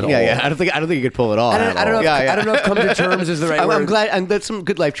either. at all. Yeah. I don't think you could pull it off. I don't know. I don't know if "come to terms" is the right word. I'm glad. That's some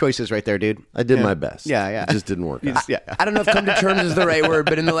good life choices right there, dude. I did my best. Yeah. It just didn't work out. Yeah. I don't know if "come to terms" is the right word,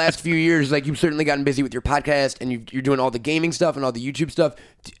 but in the last few years, like, you've certainly gotten busy with your podcast and you're doing all the gaming stuff and all the YouTube stuff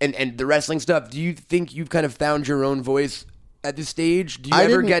and the wrestling stuff. Do you think you've kind of found your own voice at this stage? Do you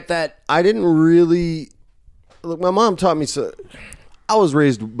ever get that? I didn't really. Look, my mom taught me so. I was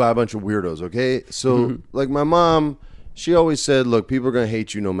raised by a bunch of weirdos, okay? So, like, my mom, she always said, look, people are going to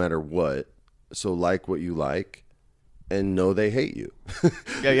hate you no matter what. So, like what you like and know they hate you.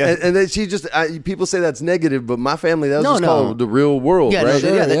 Yeah. And then she just, people say that's negative, but my family, that was No, just no. called the real world, Yeah, right?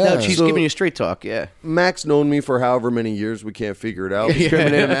 no, she's So- giving you straight talk. Yeah. Mac's known me for however many years. We can't figure it out.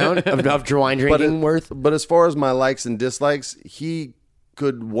 Discriminate amount of wine drinking worth? But as far as my likes and dislikes, he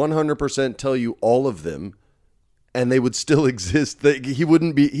could 100% tell you all of them, and they would still exist. He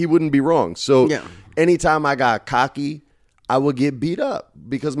wouldn't be wrong. So Yeah. anytime I got cocky, I would get beat up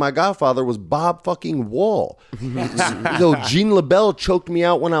because my godfather was Bob fucking Wall. So Gene LaBelle choked me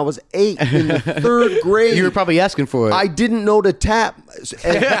out when I was 8 in the 3rd grade. You were probably asking for it. I didn't know to tap.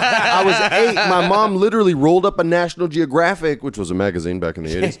 And I was 8. My mom literally rolled up a National Geographic, which was a magazine back in the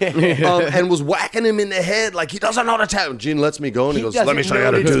 80s, and was whacking him in the head like he doesn't know to tap. Gene lets me go and he goes, let me show you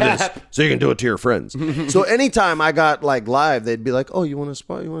how to do this so you can do it to your friends. So anytime I got like live, they'd be like, oh, you want to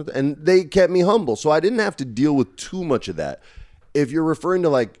spot? And they kept me humble. So I didn't have to deal with too much of that. If you're referring to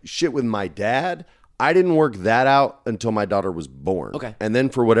like shit with my dad, I didn't work that out until my daughter was born. Okay. And then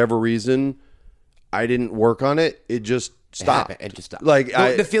for whatever reason, I didn't work on it. It just stopped. It just stopped. Like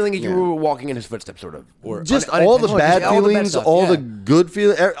the feeling that you were walking in his footsteps, sort of, or just all the bad feelings, all the good. good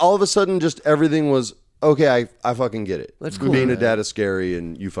feelings. All of a sudden, just everything was okay. I fucking get it. That's cool, Being man. a dad is scary,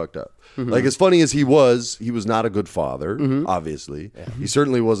 and you fucked up. Like as funny as he was not a good father. Obviously, he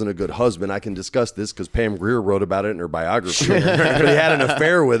certainly wasn't a good husband. I can discuss this because Pam Grier wrote about it in her biography. But he had an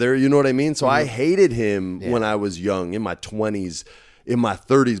affair with her. You know what I mean? So I hated him when I was young, in my 20s, in my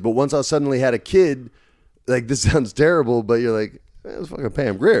 30s. But once I suddenly had a kid, like this sounds terrible, but you're like, man, it was fucking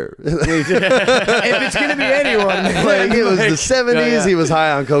Pam Grier. If it's gonna be anyone, Like it was the 70s. He was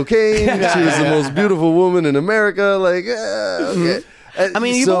high on cocaine. She was the most beautiful woman in America. Like, okay. I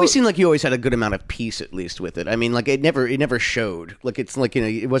mean, you've always seemed like you always had a good amount of peace, at least with it. I mean, like it never showed. Like it's like, you know,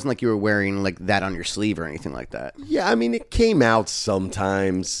 it wasn't like you were wearing like that on your sleeve or anything like that. Yeah, I mean, it came out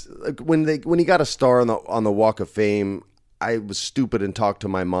sometimes. Like when he got a star on the Walk of Fame, I was stupid and talked to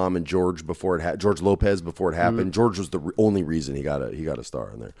my mom and George Lopez before it happened. George was the only reason he got a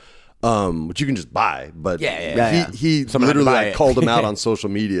star in there, which you can just buy. But he literally like, called him out on social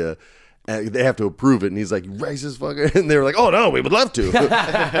media. And they have to approve it, and he's like, racist fucker. And they were like, oh no, we would love to.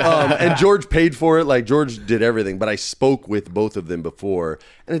 And George paid for it. Like George did everything, but I spoke with both of them before,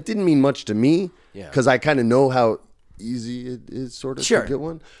 and it didn't mean much to me because I kind of know how easy it is sort of to get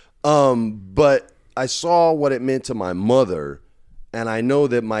one. But I saw what it meant to my mother, and I know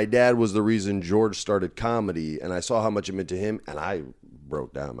that my dad was the reason George started comedy, and I saw how much it meant to him, and I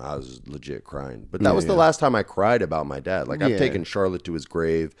broke down. I was legit crying. But that was the last time I cried about my dad. Like I've taken Charlotte to his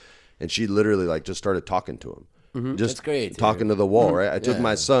grave, and she literally like just started talking to him. Just That's great, talking to the wall, right? I took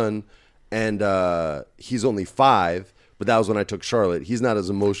my son, and he's only 5, but that was when I took Charlotte. He's not as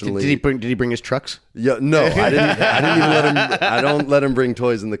emotionally. Did he bring his trucks? Yeah, no, I didn't even let him. I don't let him bring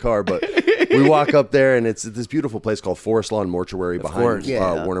toys in the car, but we walk up there, and it's this beautiful place called Forest Lawn Mortuary behind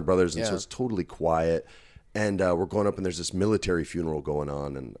Warner Brothers, and so it's totally quiet. And we're going up, and there's this military funeral going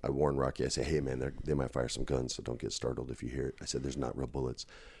on, and I warn Rocky. I say, hey man, they might fire some guns, so don't get startled if you hear it. I said, there's not real bullets.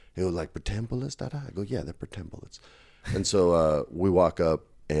 He was like, pretend bullets? I go, yeah, they're pretend bullets. And so we walk up,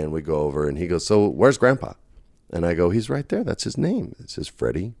 and we go over, and he goes, so where's Grandpa? And I go, he's right there. That's his name. It says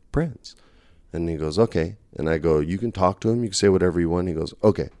Freddie Prinze. And he goes, okay. And I go, you can talk to him. You can say whatever you want. He goes,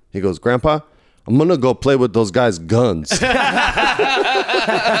 okay. He goes, Grandpa, I'm going to go play with those guys' guns.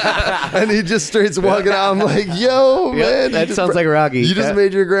 And he just starts walking out. I'm like, yo, man. That sounds like Rocky. You just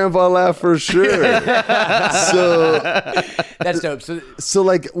made your grandpa laugh for sure. So That's dope. So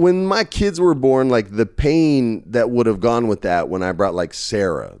like when my kids were born, like the pain that would have gone with that when I brought like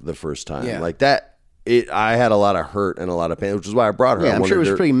Sarah the first time, like that. I had a lot of hurt and a lot of pain, which is why I brought her. Yeah, I'm sure it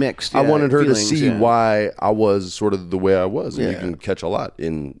was pretty mixed. I wanted her feelings, to see why I was sort of the way I was, and you can catch a lot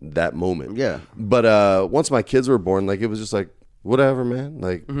in that moment. Yeah. But once my kids were born, like it was just like whatever, man.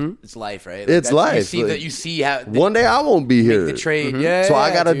 Like it's life, right? It's life. You see how one day I won't be here. the trade. So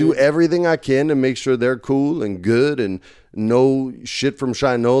I got to do everything I can to make sure they're cool and good and no shit from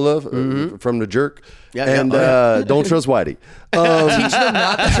Shinola from the jerk. And don't trust Whitey. Teach them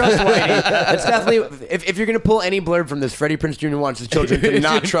not to trust Whitey. That's definitely if you're gonna pull any blurb from this, Freddie Prinze Jr. wants his children to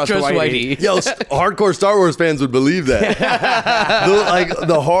not trust Whitey. Yo, hardcore Star Wars fans would believe that.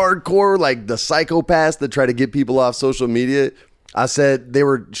 the hardcore, like the psychopaths that try to get people off social media. I said they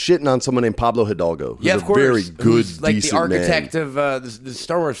were shitting on someone named Pablo Hidalgo, who's of course. a very good, who's like decent the architect man. of the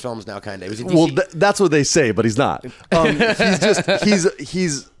Star Wars films now, kind of. Well, that's what they say, but he's not.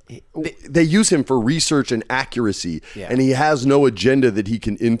 They use him for research and accuracy, and he has no agenda that he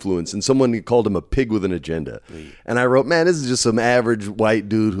can influence. And someone called him a pig with an agenda. And I wrote, man, this is just some average white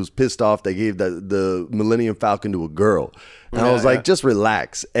dude who's pissed off they gave the Millennium Falcon to a girl. And I was like, just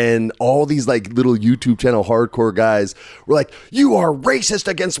relax. And all these like little YouTube channel hardcore guys were like, you are racist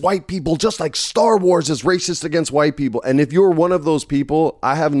against white people, just like Star Wars is racist against white people. And if you're one of those people,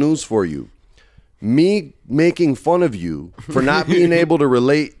 I have news for you. Me making fun of you for not being able to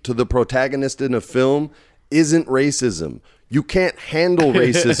relate to the protagonist in a film isn't racism. You can't handle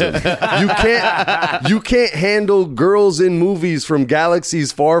racism. You can't handle girls in movies from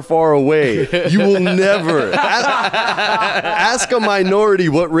galaxies far, far away. You will never. Ask a minority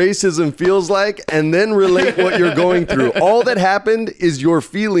what racism feels like and then relate what you're going through. All that happened is your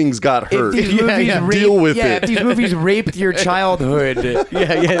feelings got hurt. Deal with it. If these movies raped your childhood.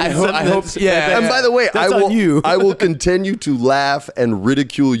 I hope. And by the way, I will continue to laugh and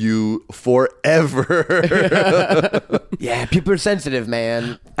ridicule you forever. Yeah, people are sensitive,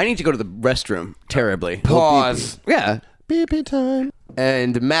 man. I need to go to the restroom terribly. Pause. Yeah. Pee-pee time.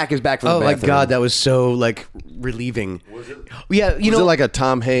 And Mac is back from the Oh my bathroom. God, that was so like relieving. Yeah, you Was know, it like a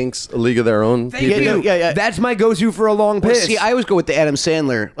Tom Hanks, A League of Their Own? Thank Yeah, you. yeah. That's my go-to for a long Well, piss. see, I always go with the Adam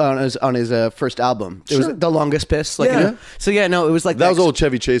Sandler on his first album. It was The Longest Piss. Like, Yeah. you know? So yeah, no, it was like That was old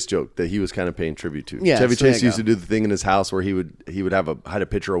Chevy Chase joke that he was kind of paying tribute to. Yeah, Chevy so there Chase you used go. to do the thing in his house where he would had a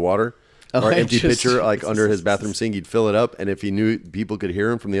pitcher of water. Oh, or an and empty just- pitcher like under his bathroom sink. He'd fill it up, and if he knew people could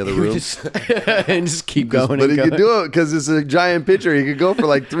hear him from the other room, and just keep going. but and he going. could do it because it's a giant pitcher. He could go for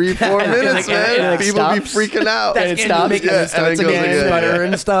like 3-4 minutes, and man. it People be stops. freaking out. And it stops. Making Yeah, it starts and it goes again, again. butter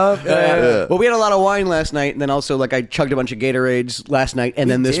and stuff. Yeah. Well, we had a lot of wine last night, and then also like I chugged a bunch of Gatorades last night, and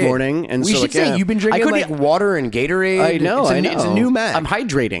then this Did. morning. And we so, should like, say yeah. you've been I drinking couldn't- like water and Gatorade. I know, It's a, I know. It's a new Mac. I'm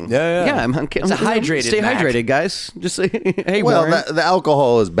hydrating. Yeah. I'm It's a hydrated Stay Mac. hydrated, guys. Just say, hey, Well, Warren. the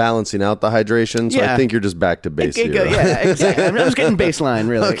alcohol is balancing out the hydration, so Yeah. I think you're just back to base Okay, zero. good. Yeah, exactly. I'm just getting baseline,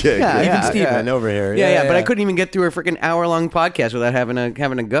 really. Okay, yeah, good. yeah, Even Steven yeah. over here. Yeah, but I couldn't even get through a freaking hour-long podcast without having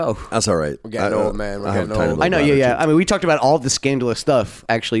to go. That's all right. We're getting old, man. We're I have getting tiny old. little I know, bladder, yeah. too. I mean, we talked about all the scandalous stuff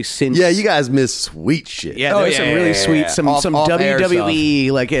actually since. Yeah, you guys miss sweet shit. Yeah, Oh, there was yeah, some yeah, really yeah, sweet, yeah. some Off-air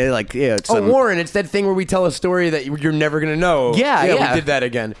WWE, like Oh, some, Warren, it's that thing where we tell a story that you're never going to know. Yeah, yeah. we did that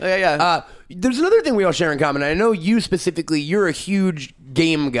again. Yeah. There's another thing we all share in common. I know you specifically, you're a huge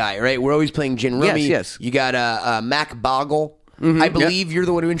game guy, right? We're always playing Gin Rummy. Yes. You got Mac Boggle. I believe you're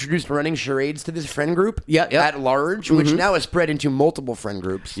the one who introduced running charades to this friend group Yeah. at large, which now has spread into multiple friend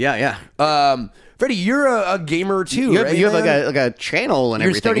groups. Yeah. Freddie, you're a gamer too, You have, right? you have man? like a channel and You're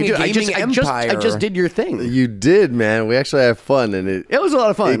everything. starting You a do- gaming I empire. just did your thing. You did, man. We actually had fun, and It was a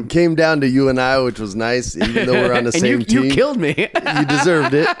lot of fun. It came down to you and I, which was nice, even though we're on the and same team. you killed me. You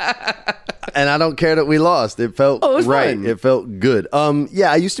deserved it. And I don't care that we lost. It felt Oh, it was right. fun. It felt good.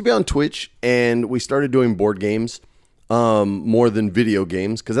 Yeah, I used to be on Twitch, and we started doing board games more than video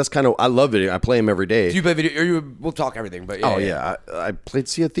games because that's kind of I love video. I play them every day. Do you play video? We'll talk everything, but Oh yeah, I played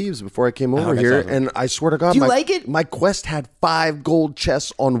Sea of Thieves before I came over that's here, awesome. and I swear to God, Do you my, like it? My quest had 5 gold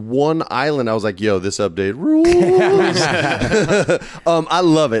chests on one island. I was like, "Yo, this update rules." I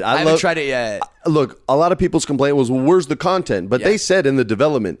love it. I haven't tried it yet. Look, a lot of people's complaint was, "Well, where's the content?" But they said in the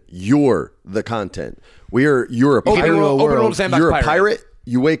development, "You're the content. You're a pirate. Open world sandbox You're a pirate. pirate.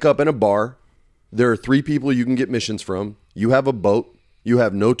 You wake up in a bar. There are 3 people you can get missions from. You have a boat. You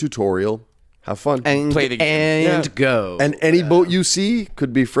have no tutorial. Have fun." and Play the game. and Yeah. go. And any boat you see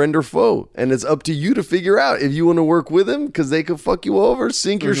could be friend or foe. And it's up to you to figure out if you want to work with them because they could fuck you over,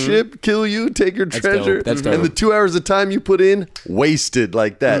 sink your ship, kill you, take your treasure. dope. That's dope. And the 2 hours of time you put in, wasted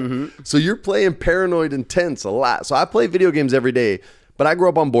like that. So you're playing paranoid intense a lot. So I play video games every day, but I grew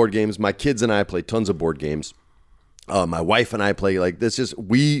up on board games. My kids and I play tons of board games. My wife and I play like this.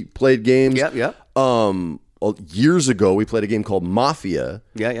 We played games. Yep. Years ago, we played a game called Mafia.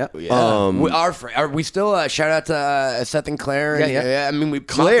 yeah. We still shout out to Seth and Claire. And, Yeah. I mean,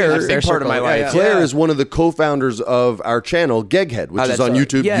 Claire- Mafia's a big part of my Yeah, life. yeah. Claire is one of the co-founders of our channel, Geghead, which is that's on right.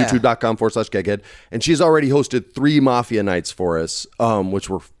 YouTube, Yeah. youtube.com/Geghead. And she's already hosted 3 Mafia nights for us, which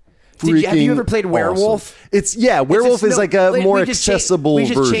were Have you ever freaking played Werewolf? awesome. Werewolf is like a more we just accessible We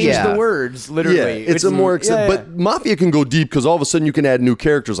just version. changed Yeah. the words, literally. Yeah, it's a more accessible. But Mafia can go deep because all of a sudden you can add new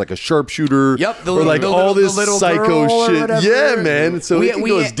characters like a sharpshooter, Yep, or like all this little psycho girl or shit. whatever. Yeah, man. So it can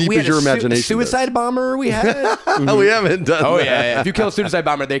go as deep we as had your a imagination. Suicide bomber we had. does. We haven't done. Oh that. yeah, if you kill a suicide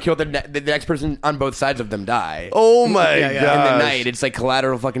bomber, they kill the next person on both sides of them die. Oh my Yeah, yeah. god! In the night, it's like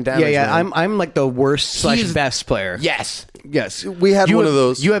collateral fucking damage. Yeah. man. I'm like the worst He's- / best player. Yes. Yes. We had You one have- of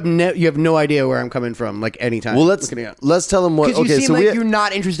those. You have no idea where I'm coming from. Like anytime. Well, Looking at- let's tell him what. Because you Okay, seem so like you're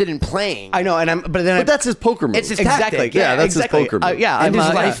not interested in playing. I know, but that's his poker move. It's his Exactly. tactic. Yeah, that's his exactly. poker move. Yeah, And I'm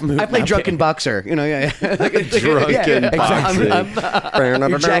his life move. I play Okay. drunken boxer. You know, yeah. Drunken boxing.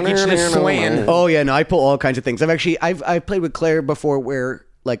 You're Jackie Chan. Oh yeah, no, I pull all kinds of things. I've played with Claire before where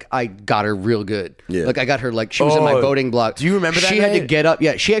like I got her real good. Yeah. Like I got her like she was in my Oh, voting block. do you remember that She had to night? get up.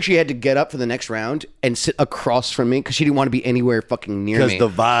 Yeah, she actually had to get up for the next round and sit across from me because she didn't want to be anywhere fucking near me. Because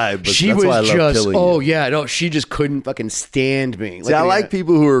the vibe. She that's was why I love just killing oh you. yeah, no, she just couldn't fucking stand me. See, I like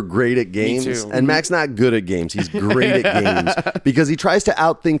people who are great at games, too. and Mac's not good at games. He's great at games because he tries to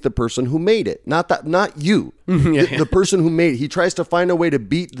outthink the person who made it, not you. The person who made it. He tries to find a way to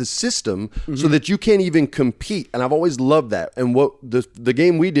beat the system so that you can't even compete. And I've always loved that. And what the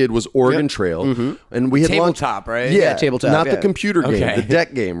game we did was Oregon Trail, and we had Tabletop, right? Yeah, Yeah, tabletop, not yeah. the computer game, Okay. the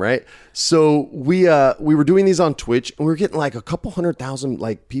deck game, right? So we were doing these on Twitch, and we were getting like a couple 100,000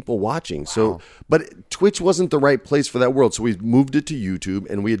 like people watching. So, but Twitch wasn't the right place for that world, so we moved it to YouTube,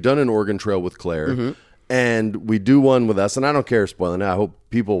 and we had done an Oregon Trail with Claire. And we do one with us, and I don't care spoiling it. I hope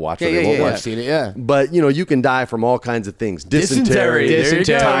people watch it. They won't watch I've seen it. Yeah. But you can die from all kinds of things: dysentery,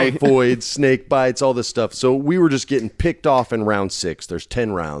 typhoid, snake bites, all this stuff. So we were just getting picked off in round 6. There's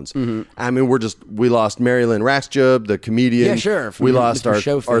 10 rounds. I mean, we lost Mary Lynn Raxjub, the comedian. Yeah, sure. We lost our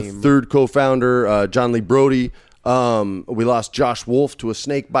fame. third co-founder, John Lee Brody. We lost Josh Wolf to a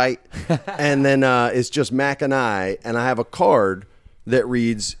snake bite, and then it's just Mac and I have a card that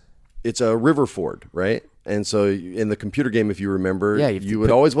reads, it's a river ford, right? And so in the computer game, if you remember, you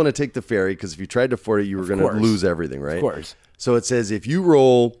would always want to take the ferry because if you tried to ford it, you were going to lose everything, right? Of course. So it says if you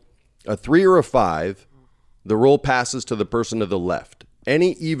roll a 3 or a 5, the roll passes to the person to the left.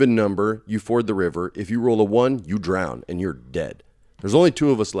 Any even number, you ford the river. If you roll a 1, you drown and you're dead. There's only 2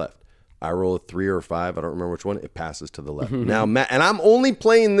 of us left. I roll a 3 or a 5. I don't remember which one. It passes to the left. Now, Matt, and I'm only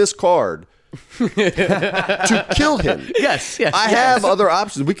playing this card to kill him. Yes. I have other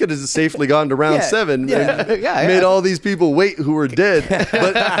options. We could have safely gone to round 7 and made all these people wait who were dead.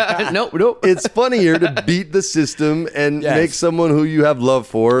 But nope. it's funnier to beat the system and make someone who you have love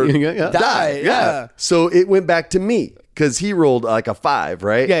for die. Yeah. So it went back to me. Because he rolled like a 5,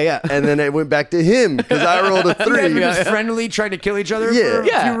 right? Yeah. And then it went back to him because I rolled a 3. You guys were just friendly, trying to kill each other for a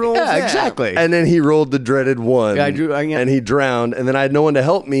Yeah. few rolls? Yeah, exactly. And then he rolled the dreaded 1. Yeah, and he drowned. And then I had no one to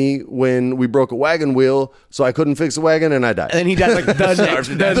help me when we broke a wagon wheel, so I couldn't fix the wagon and I died. And then he died like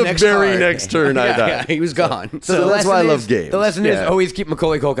the next very card. next turn I died. Yeah, he was gone. So that's why I love games. The lesson is always keep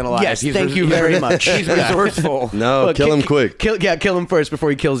Macaulay Culkin alive. Yes, thank you very much. He's resourceful. No, Well, kill him quick. Kill him first before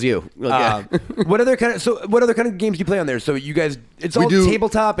he kills you. What other kind of games do you play on there? So you guys, it's all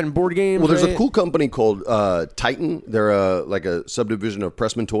tabletop and board games. Well, there's right? a cool company called Titan. They're like a subdivision of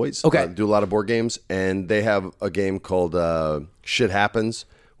Pressman Toys. Okay. Do a lot of board games, and they have a game called Shit Happens,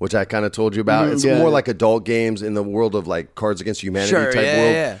 which I kind of told you about. It's more like adult games in the world of like Cards Against Humanity type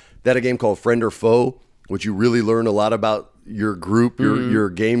world. Yeah. They had a game called Friend or Foe, which you really learn a lot about your group, your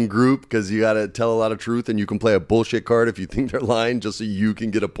game group, because you got to tell a lot of truth, and you can play a bullshit card if you think they're lying, just so you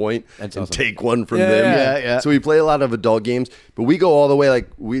can get a point and take one from them. Yeah. So we play a lot of adult games, but we go all the way. Like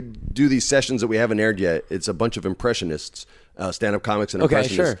we do these sessions that we haven't aired yet. It's a bunch of impressionists, stand-up comics and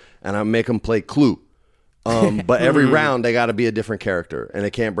impressionists, and I make them play Clue. But every round they got to be a different character, and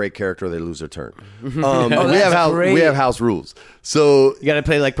they can't break character or they lose their turn. We have house rules, so You got to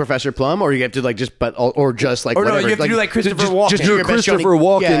play like Professor Plum, or you have to like just just like Or no, whatever. you have to do like Christopher Walken. Just do your best Christopher Johnny-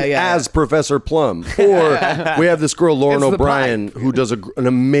 Walken as Professor Plum, or we have this girl Lauren It's the O'Brien who does an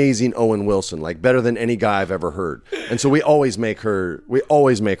amazing Owen Wilson, like better than any guy I've ever heard. And so we always make her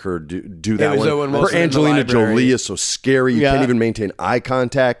do that was one. Owen Her Wilson in the Angelina library. Jolie is so scary, you Yeah. can't even maintain eye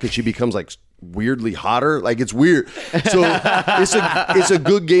contact because she becomes like weirdly hotter. Like it's weird. So it's a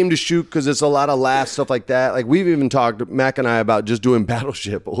good game to shoot because it's a lot of laughs, stuff like that. Like we've even talked, Mac and I, about just doing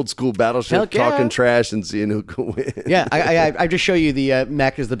Battleship, old school Battleship, Heck yeah. talking trash and seeing who can win. Yeah, I just show you the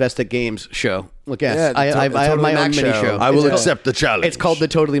Mac is the best at games show. Look, yes, Yeah, I have Totally my Mac own mini show. show. I will It's accept the challenge. It's called the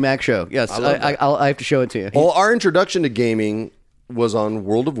Totally Mac Show. Yes, I have to show it to you. Well, our introduction to gaming was on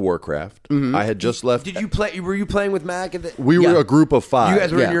World of Warcraft. I had just left. Did you play? Were you playing with Mac? We were a group of 5. You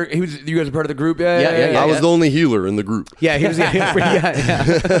guys were Yeah. you guys were part of the group. Yeah. Yeah. I was the only healer in the group. Yeah, he was.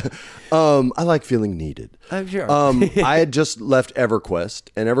 Yeah. I like feeling needed. I'm sure. I had just left EverQuest,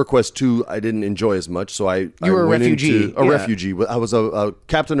 and EverQuest 2 I didn't enjoy as much, so I were a went refugee. into a Yeah. refugee. I was a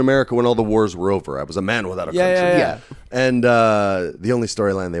Captain America when all the wars were over. I was a man without a country. Yeah. And the only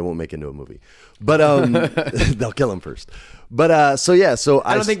storyline they won't make into a movie, but they'll kill him first. But I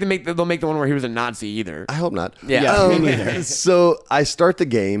don't think they'll make the one where he was a Nazi either. I hope not. Yeah. Me neither. So I start the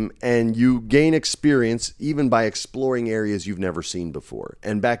game, and you gain experience even by exploring areas you've never seen before.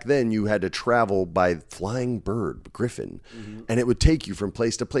 And back then, you had to travel by flying bird, Griffin, and it would take you from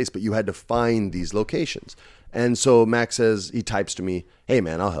place to place, but you had to find these locations. And so Max says, he types to me, "Hey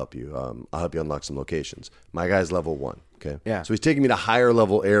man, I'll help you. I'll help you unlock some locations." My guy's level 1. Okay. Yeah. So he's taking me to higher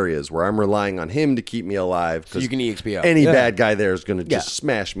level areas where I'm relying on him to keep me alive. So you can EXP up. Any Yeah. bad guy there is going to just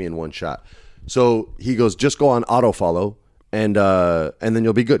smash me in one shot. So he goes, just go on auto follow, and then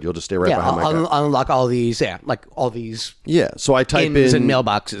you'll be good. You'll just stay right behind my guy. I'll unlock all these. Yeah, like all these. Yeah. So I type Ins in and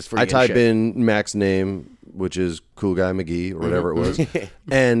mailboxes for you I and type shit. in Mac's name, which is Cool Guy McGee or whatever it was,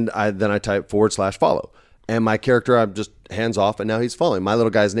 and I type /follow. And my character, I'm just hands off, and now he's following. My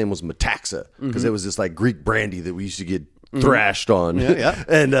little guy's name was Metaxa because it was this like Greek brandy that we used to get thrashed on.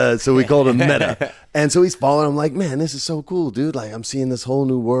 And so we called him Meta. And so he's following. I'm like, man, this is so cool, dude. Like I'm seeing this whole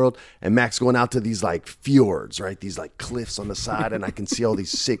new world. And Mac's going out to these like fjords, right? These like cliffs on the side, and I can see all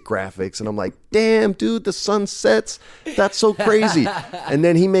these sick graphics. And I'm like, damn, dude, the sun sets. That's so crazy. And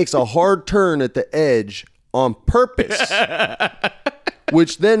then he makes a hard turn at the edge on purpose.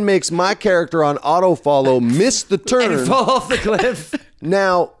 which then makes my character on auto follow miss the turn. And fall off the cliff.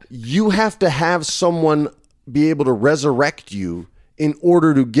 Now, you have to have someone be able to resurrect you in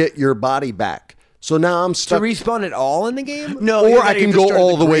order to get your body back. So now I'm To stuck. respawn it all in the game? No, Or you I gotta can either go start at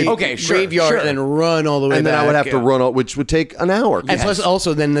all the way- Okay, sure, graveyard sure. and then run all the way and then back. I would have to run out, which would take an hour. And plus,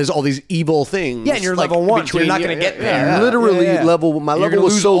 also, then there's all these evil things. Yeah, and you're like, level 1, so you're between not you- going to get yeah, there. yeah. Literally, Yeah. my You're level gonna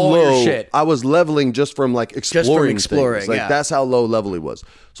was lose so all your low. shit. I was leveling just from like exploring exploring, things. Like yeah. that's how low level he was.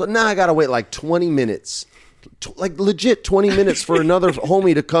 So now I got to wait like 20 minutes. Like legit 20 minutes for another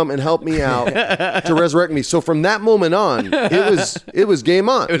homie to come and help me out to resurrect me. So from that moment on, it was game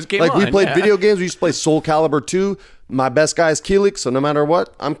on. It was game like we on, played yeah. video games. We used to play Soul Calibur 2. My best guy is Keelik, so no matter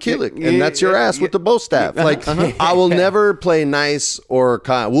what, I'm Keelik, and that's your ass with the bow staff. Like I will never play nice or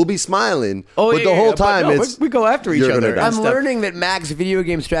kind. We'll be smiling, Oh, but yeah, the whole yeah, but time no, it's we go after each you're gonna other. die. I'm stuff. learning that Mac's video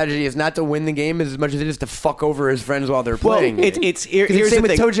game strategy is not to win the game as much as it is to fuck over his friends while they're Well, playing. it's here's the the same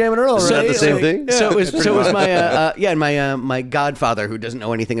with thing. Toe Jam and Earl, right? Is that the same thing? So it was my my godfather who doesn't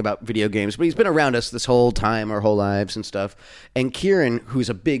know anything about video games, but he's been around us this whole time, our whole lives and stuff. And Kieran, who's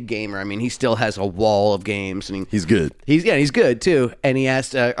a big gamer, I mean, he still has a wall of games, and He's good. He's good too. And he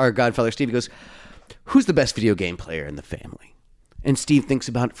asked our godfather Steve. He goes, "Who's the best video game player in the family?" And Steve thinks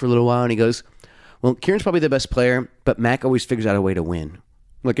about it for a little while, and he goes, "Well, Kieran's probably the best player, but Mac always figures out a way to win."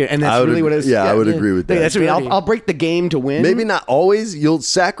 Look, and that's I would really what it is. agree- yeah, I would agree with that. That's what I'll break the game to win. Maybe not always. You'll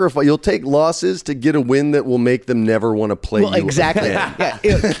sacrifice. You'll take losses to get a win that will make them never want to play. Well, you exactly. again.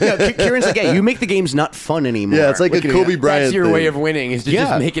 Kieran's like, yeah, you make the games not fun anymore. Yeah, it's like Look a at Kobe it. Bryant. That's your thing. way of winning is to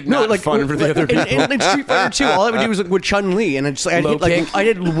just make it not fun for the other people. And in Street Fighter 2, all I would do was like with Chun Li, and it's like Low kick. I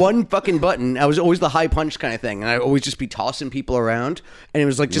did one fucking button. I was always the high punch kind of thing, and I'd always just be tossing people around, and it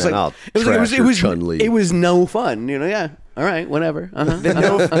was like just Man, like I'll it was like trash it your was Chun-Li. it was no fun. Yeah. All right, whatever.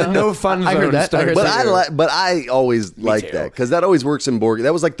 No fun I zone heard that. starts. But I always like too. that because that always works in board.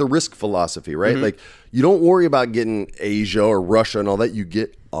 That was like the risk philosophy, right? Like you don't worry about getting Asia or Russia and all that. You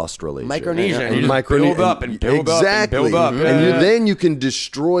get Australasia, Micronesia, and you just Micronesia, build up and build up and exactly. build up. And Yeah. then you can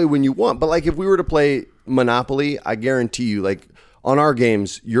destroy when you want. But like if we were to play Monopoly, I guarantee you, like on our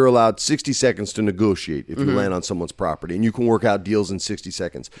games, you're allowed 60 seconds to negotiate if you land on someone's property, and you can work out deals in 60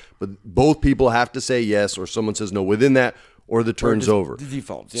 seconds. But both people have to say yes, or someone says no within that, or the turn's over. the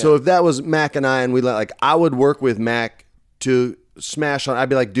defaults, yeah. So if that was Mac and I, and we like, I would work with Mac to smash on. I'd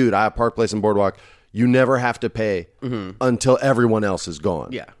be like, dude, I have Park Place and Boardwalk. You never have to pay until everyone else is gone.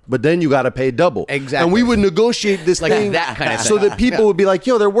 Yeah. But then you got to pay double. Exactly. And we would negotiate this Like thing that kind of so thing. that people would be like,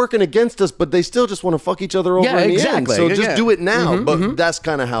 yo, they're working against us, but they still just want to fuck each other over Yeah, in the exactly. end. So just Yeah. do it now. But that's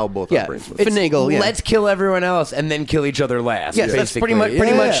kind of how both Yeah. our brains work. Finagle. Yeah. Let's kill everyone else and then kill each other last. Yes, that's pretty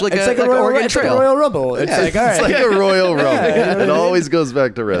basically. much like it's a- like a like Royal, Oregon it's like a Trail. Royal Rumble. It's like all right, It's like a Royal Rumble. It always goes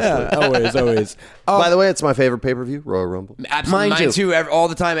back to wrestling. always. By the way, it's my favorite pay-per-view, Royal Rumble. Absolutely, Mine mine too. too. All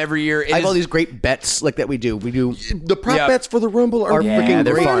the time, every year. I have all these great bets like that we do. We do. The prop Yeah. bets for the Rumble are Yeah, freaking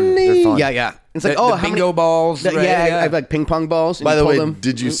they're great. fun. They're fun. Yeah. It's like The how bingo many balls, right? Yeah, Yeah. I have like ping pong balls. and By you the pull way, them.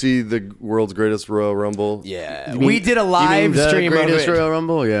 did you see the world's greatest Royal Rumble? Yeah, mean- we did a You mean live the stream of greatest it. Royal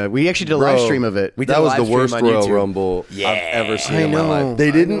Rumble. Yeah, we actually did a Bro, live stream of it. We did that a was the live stream worst on Royal YouTube. Rumble Yeah. I've ever seen I in my know, life. They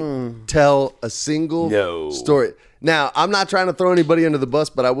I didn't tell a single story. Now, I'm not trying to throw anybody under the bus,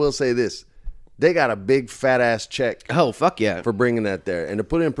 but I will say this. They got a big fat ass check Oh fuck yeah! for bringing that there. And to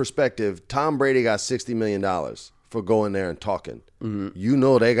put it in perspective, Tom Brady got $60 million for going there and talking. You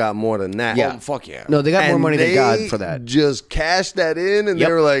know they got more than that. Yeah. Oh, fuck yeah. No, they got more And money than they God for that. just cashed that in, and Yep.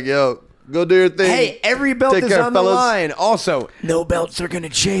 they were like, yo, go do your thing. Hey, every belt Take is care, on fellas. the line. Also, no belts are gonna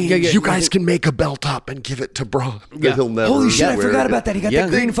change. You guys can make a belt up and give it to Braun. Yeah. He'll never Holy shit, I wear forgot it. about that. He got Yeah.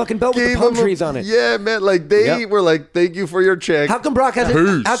 that green fucking belt with the Gave palm him a- trees on it. Yeah, man. Like they Yep. were like, "Thank you for your check." How come Brock hasn't?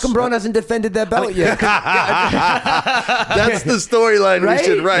 Peace. How come Braun hasn't defended that belt yet? That's the storyline Right? we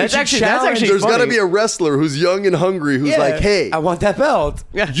should write. That's actually There's got to funny. be a wrestler who's young and hungry who's like, "Hey, I want that belt.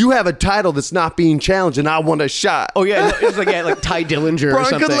 you have a title that's not being challenged, and I want a shot." Oh yeah, it's like Ty Dillinger or Braun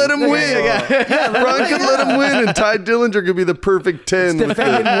something. could let him win. Braun could let him win, and Ty Dillinger could be the perfect 10.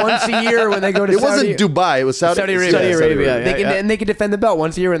 Defended once a year when they go to It Saudi. wasn't Dubai. It was Saudi Arabia. Saudi Arabia, They can yeah. and they can defend the belt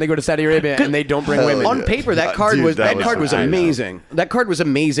once a year when they go to Saudi Arabia and they don't bring Hell women. yeah. On paper, that card Dude, was that was amazing. That card was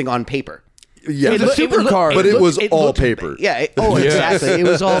amazing on paper. Yeah, It's a super card. but it was all looked- paper. Yeah. Yes. Exactly. It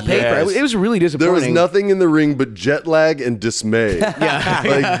was all paper. Yes. It was really There disappointing. was nothing in the ring but jet lag and dismay.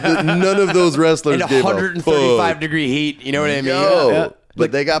 None of those wrestlers in gave 135 a degree heat. You know what I mean? Yo. Yeah.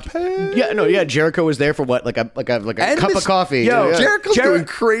 but they got paid. Yeah, Jericho was there for what, like a cup of coffee. Yo, Yeah. Jericho's doing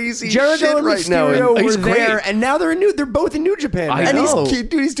crazy Jericho shit and right now. Mysterio He's were great. there, and now they're both in New Japan. I man. And know. he's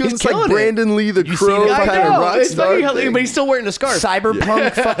doing He's this like killing it. Brandon Lee the Crow that? kind I of know, rock it's star fucking hilarious, thing. but he's still wearing the scarf.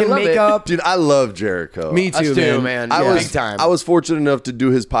 Cyberpunk fucking love it. makeup. Dude, I love Jericho. Me too, Us too, man. I Yeah. was Big time. I was fortunate enough to do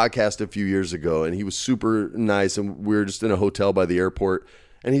his podcast a few years ago, and he was super nice. And we were just in a hotel by the airport,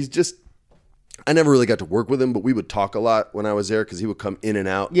 and he's just. I never really got to work with him, but we would talk a lot when I was there because he would come in and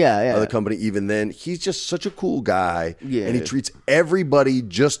out of the company. Even then, he's just such a cool guy, and he treats everybody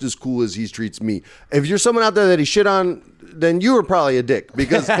just as cool as he treats me. If you're someone out there that he shit on, then you were probably a dick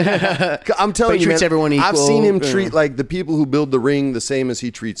because I'm telling you, treats man, everyone I've equal. seen him treat like the people who build the ring the same as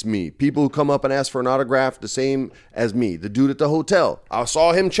he treats me. People who come up and ask for an autograph the same as me. The dude at the hotel, I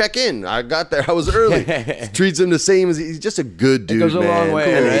saw him check in. I got there, I was early. Treats him the same as he's just a good dude, goes a man. long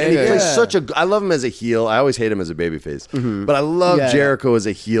way, and, right? and he plays Yeah. such a. I love him as a heel. I always hate him as a babyface, but I love Jericho as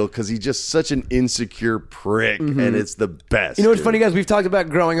a heel because he's just such an insecure prick, and it's the best. You know what's dude. funny, guys? We've talked about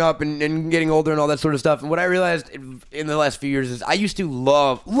growing up and getting older and all that sort of stuff. And what I realized in the last few years is I used to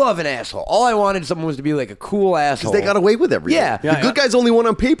love an asshole. All I wanted someone was to be like a cool asshole. They got away with everything. Yeah. The good guys only won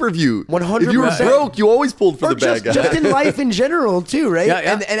on pay-per-view. 100%. If you were broke, you always pulled for or the bad guy. just in life in general too, right? Yeah,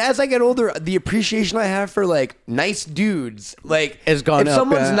 yeah. And as I get older, the appreciation I have for like nice dudes, like Has gone if up,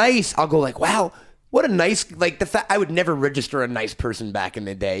 someone's yeah. nice, I'll go like, wow. What a nice, like the fact I would never register a nice person back in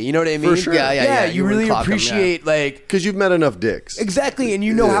the day. You know what I mean? sure. Yeah, You you really wouldn't clock 'em, appreciate like Because you've met enough dicks. exactly, and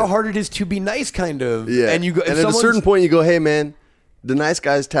you know Yeah. how hard it is to be nice, kind of. Yeah. And you go, if and at a someone's- certain point, you go, hey, man, the nice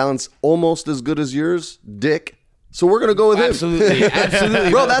guy's talent's almost as good as yours, dick. So we're going to go with him.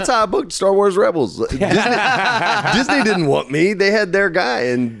 absolutely. Bro, that's how I booked Star Wars Rebels. Disney didn't want me. They had their guy.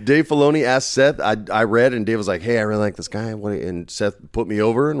 And Dave Filoni asked Seth. I read, and Dave was like, hey, I really like this guy. And Seth put me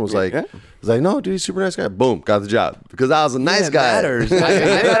over and was like, no, dude, he's a super nice guy. Boom, got the job. Because I was a nice It guy. matters. I've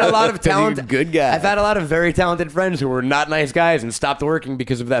had a lot of talent. you're a good guy. I've had a lot of very talented friends who were not nice guys and stopped working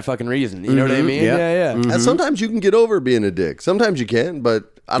because of that fucking reason. You know what I mean? Yeah. Yeah. And sometimes you can get over being a dick. Sometimes you can,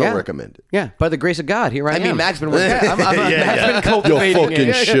 but I don't recommend it. Yeah, by the grace of God, here I am. I mean, Mac's been working. Mac's been cultivating You fucking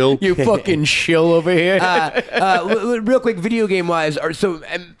it. shill. You fucking shill over here. Real quick, video game wise,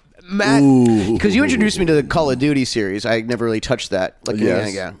 Mac, Because you introduced me to the Call of Duty series, I never really touched that. Like,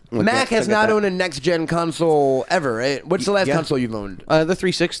 Yes. Mac has not owned a next gen console ever, right? What's the last Yeah. console you've owned? the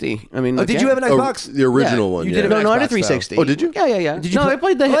 360. I mean, Oh, did you have an Xbox? The original one. you yeah. did have No, an no, I had a Xbox, though. 360. Oh, did you? Yeah. Did you no, play- I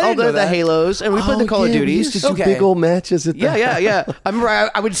played Oh, I all didn't know the that. Halos, and we played the Call of We Duties. used to do Okay. big old matches at that. Yeah. I remember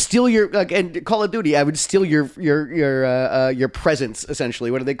I would steal your and Call of Duty. I would steal your presents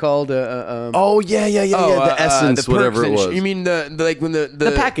essentially. What are they called? Oh, yeah. The essence, the whatever perks it and was. You mean the like when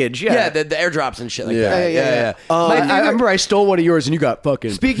the package, yeah. the airdrops and shit like Yeah. that. Yeah. My I favorite- remember I stole one of yours, and you got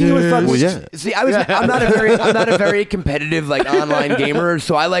fucking. Speaking of fucking, Well, yeah. see, I'm not a very competitive like online gamer,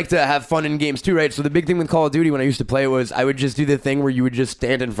 so I like to have fun in games too, right? So the big thing with Call of Duty when I used to play was I would just do the thing where you would just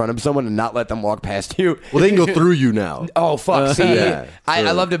stand in front of someone and not let them walk past you. Well, they can go through you now. Oh fuck! See, Yeah, I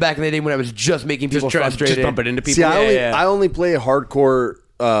sure. loved it back in the day when I was just making people frustrated. just bumping into people. See, Yeah. I only play hardcore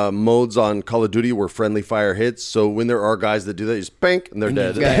modes on Call of Duty where friendly fire hits. So when there are guys that do that, you just bank and they're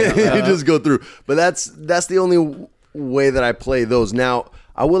dead. You just go through. But that's the only way that I play those. Now,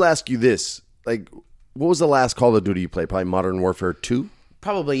 I will ask you this: like, what was the last Call of Duty you played? Probably Modern Warfare 2.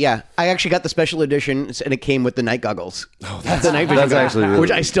 Probably, yeah. I actually got the special edition, and it came with the night goggles. Oh, that's the night vision that's goggles, actually really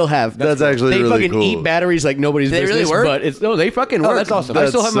which I still have. That's actually they really fucking cool. eat batteries like nobody's They business. really work? But it's no, they fucking work. that's awesome. I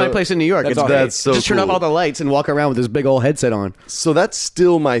still have my That's place in New York. that's It's awesome. great. That's so just turn off cool. all the lights and walk around with this big old headset on. So that's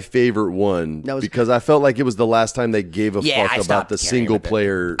still my favorite one That was- because I felt like it was the last time they gave a Yeah, I fuck about stopped the caring single with it.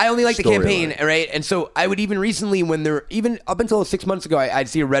 player. I only like the campaign, storyline. right? And so I would even recently, even up until 6 months ago, I'd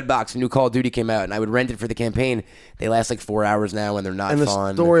see a Redbox, a new Call of Duty came out, and I would rent it for the campaign. They last like 4 hours now, and they're not And the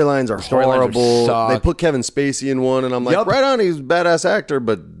fun. storylines are horrible. suck. They put Kevin Spacey in one, and I'm like, Yup. right on, he's a badass actor,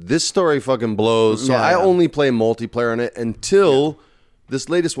 but this story fucking blows. So I only play multiplayer on it until this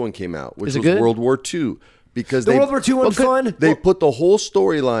latest one came out, which Is it was good? World War II. Because The they, World War II one's fun. They put the whole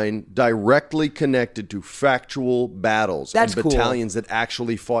storyline directly connected to factual battles That's and cool. battalions that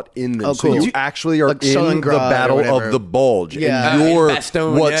actually fought in them. Oh, So cool. you actually are Like in the Stalingrad or battle whatever. of the Bulge. Yeah. And you're In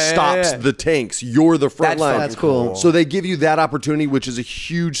Bastogne. what Yeah, yeah, stops yeah. the tanks. You're the front That's line. fucking That's cool. So they give you that opportunity, which is a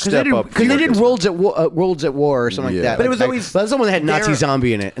huge step up. Because they did Worlds at War or something Yeah. like that. But it was Like, always that's the one that had Nazi their-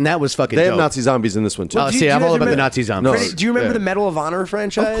 zombie in it, and that was fucking They have dope. Nazi zombies in this one too. Oh, Do you- see, do you I'm all guys about the remember- Nazi zombies. Freddie, do you remember Yeah. the Medal of Honor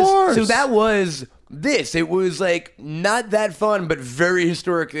franchise? Of course. So that was this. It was like not that fun, but very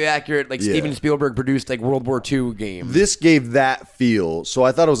historically accurate. Like Yeah. Steven Spielberg produced like World War II game. This gave that feel, so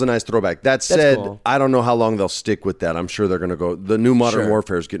I thought it was a nice throwback. That said, cool. I don't know how long they'll stick with that. I'm sure they're going to go. The new Modern Sure.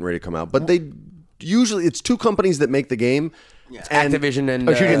 Warfare is getting ready to come out, but they usually it's two companies that make the game, Activision and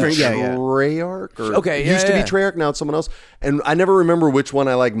two different- yeah. Treyarch, or Okay, it yeah, used to yeah. be Treyarch, now it's someone else, and I never remember which one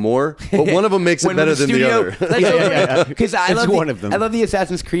I like more, but one of them makes it When better the than the studio- other. That's so funny, because I It's love one of them. I love the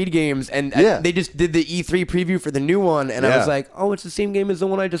Assassin's Creed games, and Yeah. they just did the E3 preview for the new one, and I Yeah. was like, oh, it's the same game as the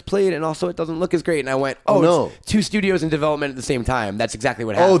one I just played, and also it doesn't look as great. And I went, Oh, no. it's two studios in development at the same time. That's exactly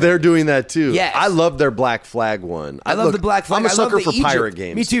what happened. Oh, they're doing that too. Yes. I love their Black Flag one. I love the Black Flag. I'm a I love sucker the for Egypt. pirate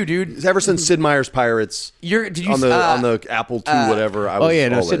games. Me too, dude. Ever since Sid Meier's Pirates Did you on the Apple II, whatever. I was Oh yeah,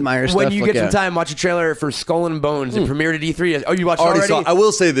 no, all Sid in. Meier's when stuff. you like, get some yeah. time, watch a trailer for Skull and Bones. It premiered at E3. Oh, you watched it Already already? saw. I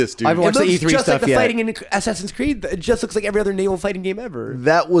will say this, dude. I haven't It watched the looks E3 just stuff like the yet. fighting in Assassin's Creed. It just looks like every other naval fighting game ever.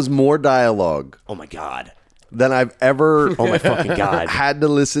 That was more dialogue Oh my god. than I've ever. Oh my fucking god. had to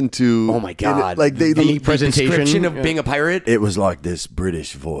listen to. Oh my God. Like they. Any presentation Description of being a pirate. It was like this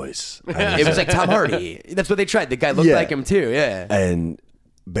British voice. It was like Tom Hardy. That's what they tried. The guy looked Yeah. like him too. Yeah. And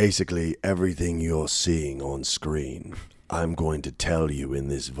basically everything you're seeing on screen, I'm going to tell you in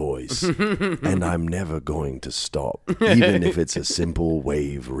this voice, and I'm never going to stop, even if it's a simple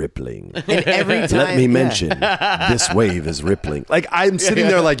wave rippling. And every time, Let me mention, this wave is rippling. Like, I'm sitting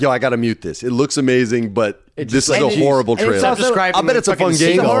there like, yo, I got to mute this. It looks amazing, but this is a horrible and it's trailer. also- I bet it's a fun fucking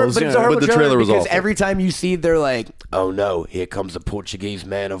game, seagulls, But it's a yeah. horrible but the trailer was because awful. every time you see, they're like, "Oh no, here comes the Portuguese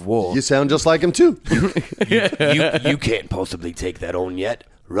man of war. You sound just like him, too. you can't possibly take that on yet.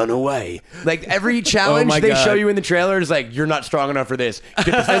 Run away!" Like every challenge my they God. show you in the trailer is like, "You're not strong enough for this." Get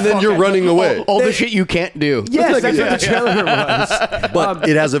the And then fuck you're out. running away. all the shit you can't do. Yes, that's what the trailer was. But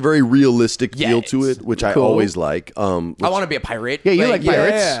it has a very realistic feel to Yes. it, which I Cool. always like. I want to be a pirate. Yeah, you like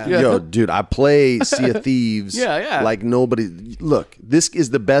pirates. Yeah. Yo, dude, I play Sea of Thieves. Yeah. Like nobody. Look, this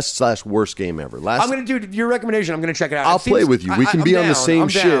is the best / worst game ever. I'm gonna do your recommendation. I'm gonna check it out. I'll It seems- play with you. We can I'm be on the down. same I'm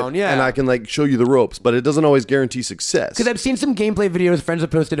shit, down, yeah. and I can like show you the ropes. But it doesn't always guarantee success. Because I've seen some gameplay videos friends have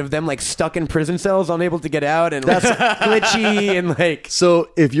posted of them like stuck in prison cells, unable to get out, and like, glitchy and like. So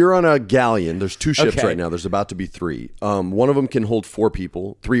if you're on a galleon, there's 2 ships Okay. right now. There's about to be 3. One of them can hold 4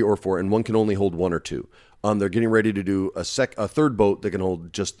 people, 3 or 4, and one can only hold 1 or 2. They're getting ready to do a third boat that can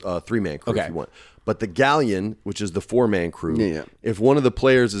hold just a 3-man crew Okay. if you want. But the galleon, which is the 4-man crew, Yeah. if one of the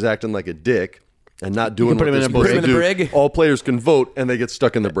players is acting like a dick and not doing put what him they're in a supposed brig. to Put him do, in the brig. all players can vote and they get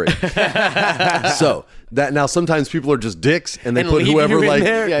stuck in the brig. So that now sometimes people are just dicks and they And put leave whoever you in like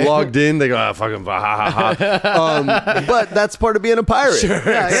there. Yeah. logged in. They go, ah, fucking ha ha ha. But that's part of being a pirate.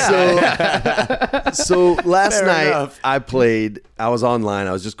 So last Fair night enough. I was online.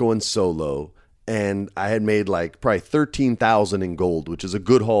 I was just going solo, and I had made like probably 13,000 in gold, which is a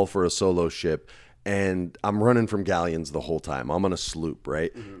good haul for a solo ship. And I'm running from galleons the whole time. I'm on a sloop,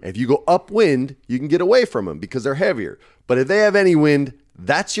 right? Mm-hmm. If you go upwind, you can get away from them because they're heavier. But if they have any wind,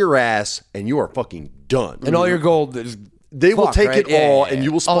 that's your ass, and you are fucking done. And all your gold is. They will fucked, take right? it Yeah, all, yeah, and yeah.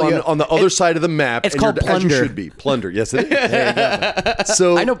 you will spawn yeah. on the other side of the map. it's and called as you plunder. should be. Plunder, yes, it is.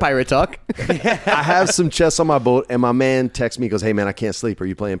 So I know pirate talk. I have some chests on my boat, and my man texts me, goes, "Hey man, I can't sleep. Are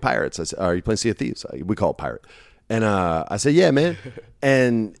you playing Pirates?" I said, "Are you playing Sea of Thieves?" We call it Pirate. And I said, "Yeah, man."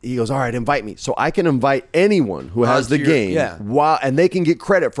 And he goes, "All right, invite me." So I can invite anyone who has the your- game, yeah. and they can get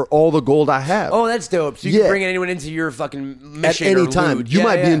credit for all the gold I have. Oh, that's dope. So you Yeah. can bring anyone into your fucking At mission any or time, loot. you Yeah,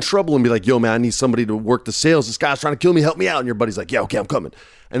 might be yeah. in trouble and be like, "Yo, man, I need somebody to work the sales. This guy's trying to kill me. Help me out." And your buddy's like, "Yeah, okay, I'm coming."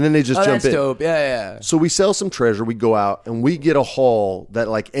 And then they just Oh, jump that's in. dope. Yeah, yeah. So we sell some treasure, we go out, and we get a haul that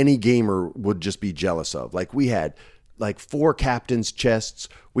like any gamer would just be jealous of. Like we had like 4 captain's chests.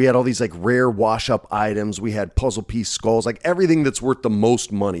 We had all these like rare wash up items. We had puzzle piece skulls, like everything that's worth the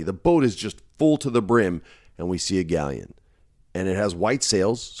most money. The boat is just full to the brim, and we see a galleon. And it has white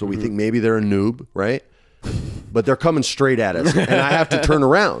sails, so we think maybe they're a noob, right? But they're coming straight at us, and I have to turn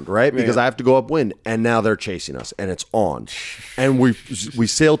around, right? Because I have to go upwind, and now they're chasing us, and it's on. And we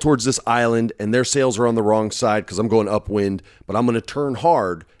sail towards this island, and their sails are on the wrong side because I'm going upwind, but I'm going to turn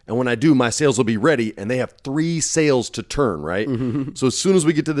hard, and when I do, my sails will be ready, and they have 3 sails to turn, right? So as soon as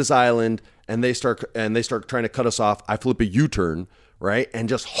we get to this island, and they start trying to cut us off, I flip a U-turn, right, and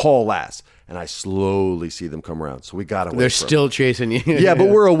just haul ass. And I slowly see them come around. So we got away. They're from still chasing you. yeah, but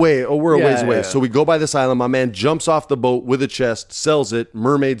we're away. Oh, we're a ways Yeah, away. yeah. So we go by this island. My man jumps off the boat with a chest, sells it,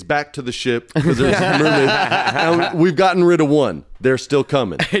 mermaids back to the ship because there's mermaids. And we've gotten rid of one. They're still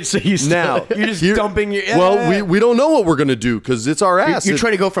coming. So you still, Now You're just dumping your. Well, we don't know what we're gonna do because it's our ass. you're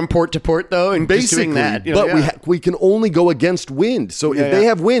trying to go from port to port though, and just basically, doing that. You know, but yeah. we can only go against wind. So if they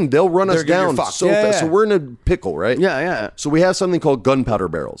have wind, they'll run us You're down fucked. so Yeah, fast. yeah. So we're in a pickle, right? Yeah. So we have something called gunpowder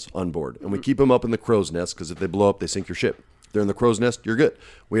barrels on board, and we keep them up in the crow's nest because if they blow up, they sink your ship. If they're in the crow's nest, you're good.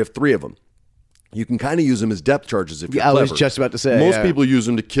 We have 3 of them. You can kind of use them as depth charges if you're Yeah, I was clever. just about to say, Most yeah. people use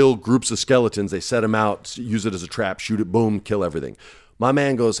them to kill groups of skeletons. They set them out, use it as a trap, shoot it, boom, kill everything. My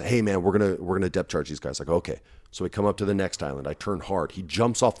man goes, "Hey man, we're gonna depth charge these guys." Like, okay. So we come up to the next island. I turn hard. He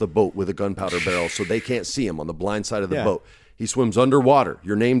jumps off the boat with a gunpowder barrel so they can't see him on the blind side of the boat. He swims underwater.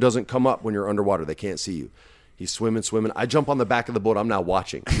 Your name doesn't come up when you're underwater. They can't see you. He's swimming. I jump on the back of the boat. I'm now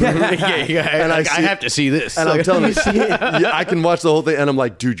watching. And I have to see this. And I'm telling you, I can watch the whole thing. And I'm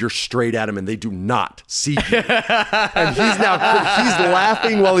like, dude, you're straight at him, and they do not see you. And he's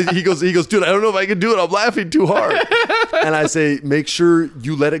laughing while he goes, dude, I don't know if I can do it. I'm laughing too hard. And I say, make sure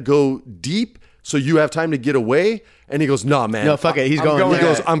you let it go deep so you have time to get away. And he goes, nah, man. No, fuck it. He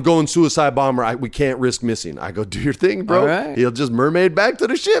goes, I'm going suicide bomber. We can't risk missing. I go, do your thing, bro. Right. He'll just mermaid back to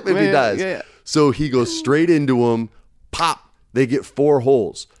the ship if he dies. Yeah. So he goes straight into him. Pop. They get 4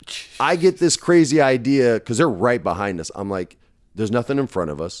 holes. I get this crazy idea because they're right behind us. I'm like, there's nothing in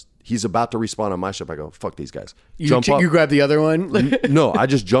front of us. He's about to respawn on my ship. I go, fuck these guys. You grab the other one? No, I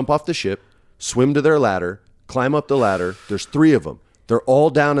just jump off the ship, swim to their ladder, climb up the ladder. There's 3 of them. They're all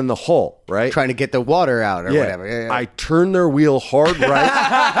down in the hull, right? Trying to get the water out or whatever. Yeah. I turn their wheel hard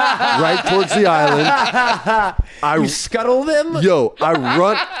right towards the island. You scuttle them? Yo,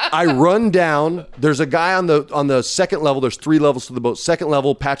 I run down. There's a guy on the second level. There's 3 levels to the boat. Second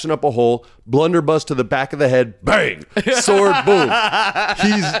level, patching up a hole. Blunderbuss to the back of the head. Bang! Sword, boom.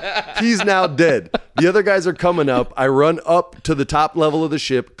 He's now dead. The other guys are coming up. I run up to the top level of the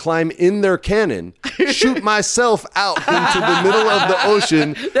ship, climb in their cannon, shoot myself out into the middle of the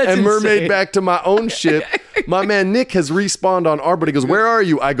ocean, and mermaid back to my own ship. My man Nick has respawned on our boat. He goes, where are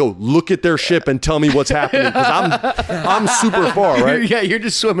you? I go, look at their ship and tell me what's happening, because I'm super far, right? Yeah, you're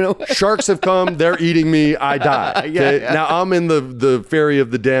just swimming away. Sharks have come. They're eating me. I die. Okay? Now I'm in the ferry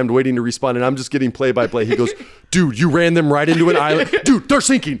of the damned waiting to respawn, and I'm just getting play-by-play. He goes, dude, you ran them right into an island. Dude, they're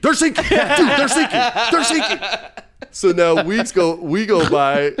sinking. They're sinking. Dude, they're sinking. They're sinking. So now we go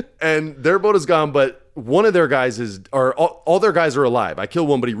by, and their boat is gone, but one of their guys all their guys are alive. I kill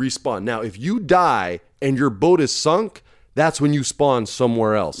one, but he respawned. Now, if you die and your boat is sunk, that's when you spawn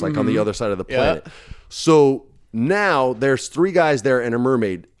somewhere else, like on the other side of the planet. Yeah. So now there's 3 guys there and a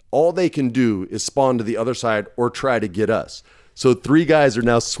mermaid. All they can do is spawn to the other side or try to get us. So 3 guys are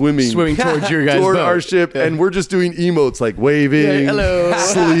now swimming towards your guys' toward boat. our ship, and we're just doing emotes like waving, hello,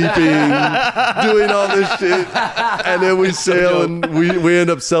 sleeping, doing all this shit, and then we sail and we end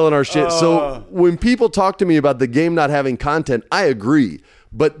up selling our shit. So when people talk to me about the game not having content, I agree.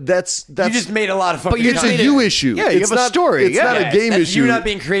 But that's you just made a lot of fucking. It's a you issue. Yeah, you have a story. It's not a game issue. You not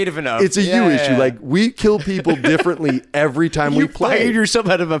being creative enough. It's a you issue. Like, we kill people differently every time we play. You fired yourself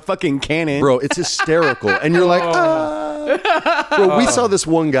out of a fucking cannon, bro. It's hysterical, and you're like, Bro, we saw this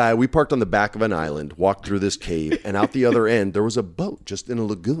one guy. We parked on the back of an island, walked through this cave, and out the other end there was a boat just in a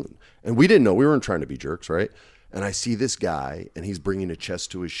lagoon, and we didn't know. We weren't trying to be jerks, right? And I see this guy, and he's bringing a chest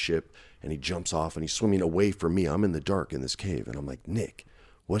to his ship, and he jumps off, and he's swimming away from me. I'm in the dark in this cave, and I'm like, Nick,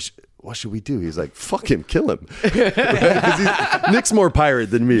 what should we do? He's like, fuck him, kill him. Because Nick's more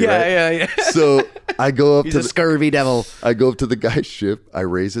pirate than me, right? Yeah. So I go up He's a scurvy devil. I go up to the guy's ship. I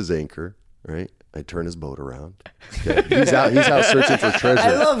raise his anchor, right? I turn his boat around. Okay. He's out searching for treasure.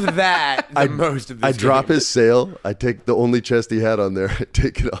 I love that most of this I drop game. his sail. I take the only chest he had on there. I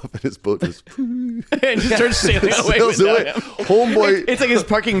take it off, and his boat just And just starts sailing away. sails away. Homeboy, It's like his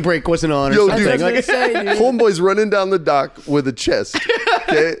parking brake wasn't on or Yo, something. dude. Like, homeboy's running down the dock with a chest.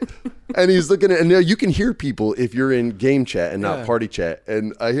 Okay. And he's looking at, and now you can hear people if you're in game chat and not party chat.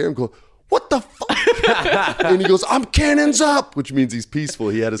 And I hear him go, what the fuck? And he goes, I'm cannons up, which means he's peaceful.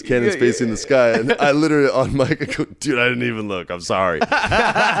 He had his cannons facing the sky. And I literally on mic, I go, dude, I didn't even look. I'm sorry.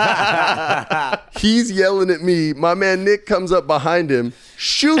 He's yelling at me. My man Nick comes up behind him,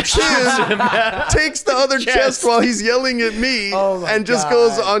 shoots him, takes the other chest while he's yelling at me, and just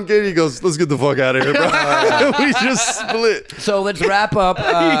goes on game. He goes, let's get the fuck out of here, bro. We just split. So let's wrap up this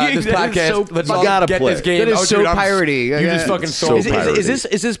That is podcast. so Let's You all gotta get play. this game. That is Oh, so dude, piratey. You just fucking So stole piratey.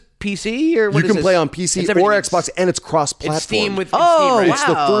 Is this PC or what You is can this? play on PC It's or everything. Xbox, and it's cross-platform. It's Steam with Oh, Steam, right? It's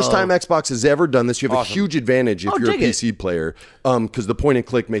the first time Xbox has ever done this. You have Awesome. a huge advantage if Oh, you're a dig it. PC player, because the point and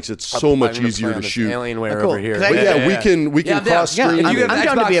click makes it so much easier to shoot. Alienware Cool. over here. But But yeah, we can Yeah, cross Yeah, stream. If you have I'm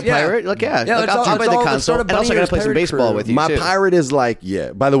down to be a Xbox, yeah. pirate. Like, Yeah, Like, let's I'll all- play let's the all console. start a And also Bunny gotta Ears play some pirate baseball crew. with you My too. pirate is like,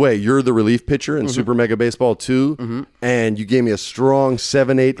 yeah. By the way, you're the relief pitcher in Super Mega Baseball 2, and you gave me a strong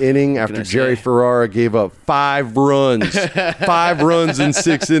 7-8 inning after Jerry Ferrara gave up 5 runs. 5 runs in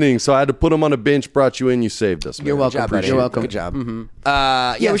 6 innings. winning, so I had to put them on a bench. Brought you in. You saved us. Man. You're welcome. buddy. You're welcome. Good job.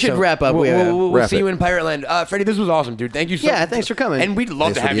 Yeah, we should wrap up. We'll Wrap see you it. in Pirate Land. Freddie, this was awesome, dude. Thank you so much. Yeah, thanks for coming. And we'd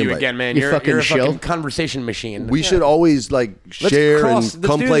love Thanks to for have the you invite. again, man. You You're fucking a fucking shill. conversation machine. We should always like share let's and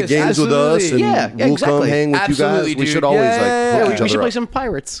come do play this. games with us, and Absolutely. Yeah, we'll exactly. come hang with Absolutely, you guys. We dude. should always Yeah, like yeah, hook yeah. each we should other play up. some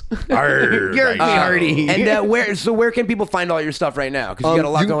pirates. Arr, You're me hardy. And where can people find all your stuff right now? Because you got a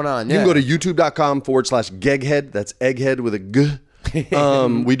lot going on. You can go to youtube.com/Geghead. That's egghead with a G.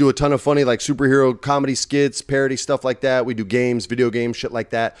 We do a ton of funny like superhero comedy skits, parody stuff like that. We do games, video games, shit like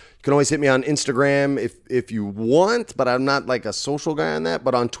that. You can always hit me on Instagram if you want, but I'm not like a social guy on that.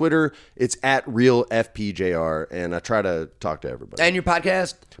 But on Twitter, it's @realfpjr, and I try to talk to everybody. And your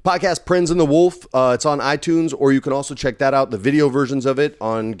podcast? Podcast Prinz and the Wolf. It's on iTunes, or you can also check that out, the video versions of it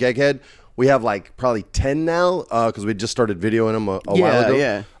on Geghead. We have like probably 10 now because we just started videoing them a while ago.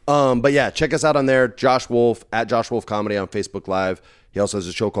 Yeah. But yeah, check us out on there. Josh Wolf at Josh Wolf Comedy on Facebook Live. He also has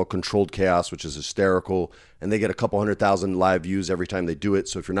a show called Controlled Chaos, which is hysterical, and they get a couple 100,000 live views every time they do it.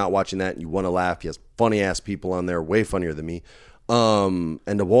 So if you're not watching that and you want to laugh, he has funny ass people on there, way funnier than me. And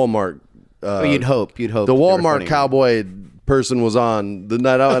the Walmart. You'd hope. The they were Walmart funny. cowboy person was on the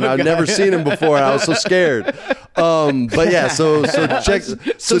night out, and I'd never seen him before. And I was so scared. But yeah, so check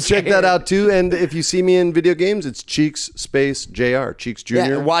that out too. And if you see me in video games, it's Cheeks space JR, Cheeks Jr.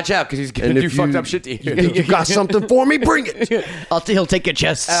 Yeah, watch out because he's going to do fucked up shit to you. If you got something for me, bring it. He'll take your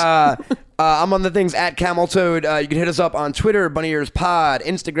chests. I'm on the things at Camel Toad. You can hit us up on Twitter, Bunny Ears Pod,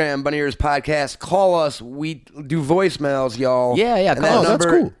 Instagram, Bunny Ears Podcast. Call us. We do voicemails, y'all. Yeah, And call that us.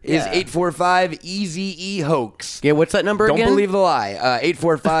 number That's cool. is 845-EZE-HOAX. Yeah, what's that number Don't again? believe the lie.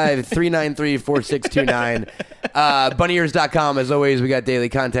 845-393-4629. Bunnyears.com. As always, we got daily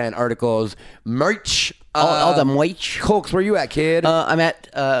content, articles, merch. all the merch. Colks, where you at, kid? I'm at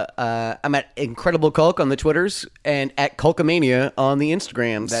Incredible Culk on the Twitters and at Culkamania on the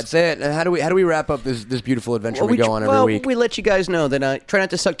Instagrams. That's it. And how do we wrap up this beautiful adventure we go on every week? We let you guys know that try not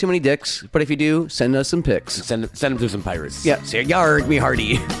to suck too many dicks, but if you do, send us some pics. Send them to some pirates. Yeah, say yarg me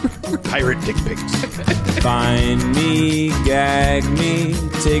hardy. Pirate dick pics. Find me, gag me,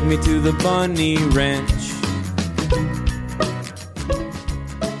 take me to the bunny ranch.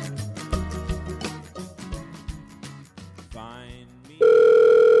 Find me.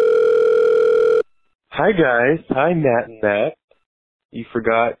 Hi guys, hi Matt and Matt. You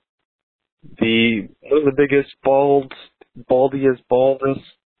forgot one of the biggest baldiest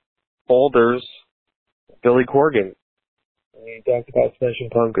balders, Billy Corgan. We talked about Smashing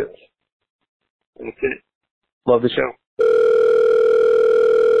Pumpkins. That's it. Love the show.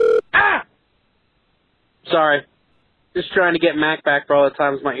 Ah! Sorry. Just trying to get Mac back for all the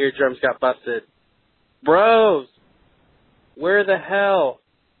times my eardrums got busted. Bros, where the hell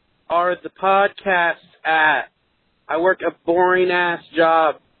are the podcasts at? I work a boring-ass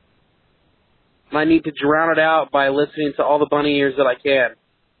job. I need to drown it out by listening to all the bunny ears that I can.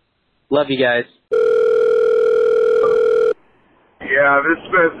 Love you guys. Yeah, this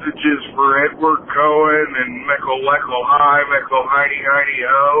message is for Edward Cohen and Meckle Leckle High, Meckle Heiny Heiny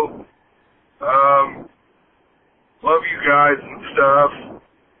Ho. Love you guys and stuff.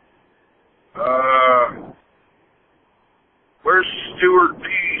 Where's Stuart P.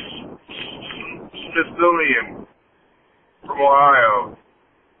 Smithsonian from Ohio?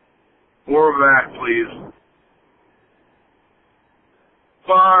 More of that, please.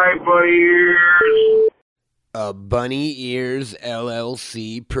 Bye, bunny ears. A Bunny Ears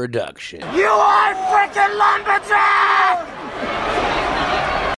LLC production. You are freaking lumberjack!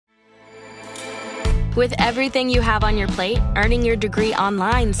 With everything you have on your plate, earning your degree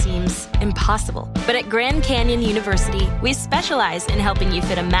online seems impossible. But at Grand Canyon University, we specialize in helping you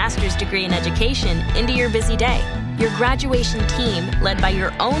fit a master's degree in education into your busy day. Your graduation team, led by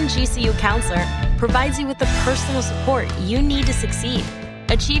your own GCU counselor, provides you with the personal support you need to succeed.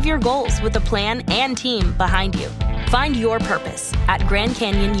 Achieve your goals with a plan and team behind you. Find your purpose at Grand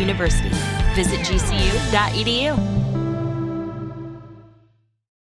Canyon University. Visit gcu.edu.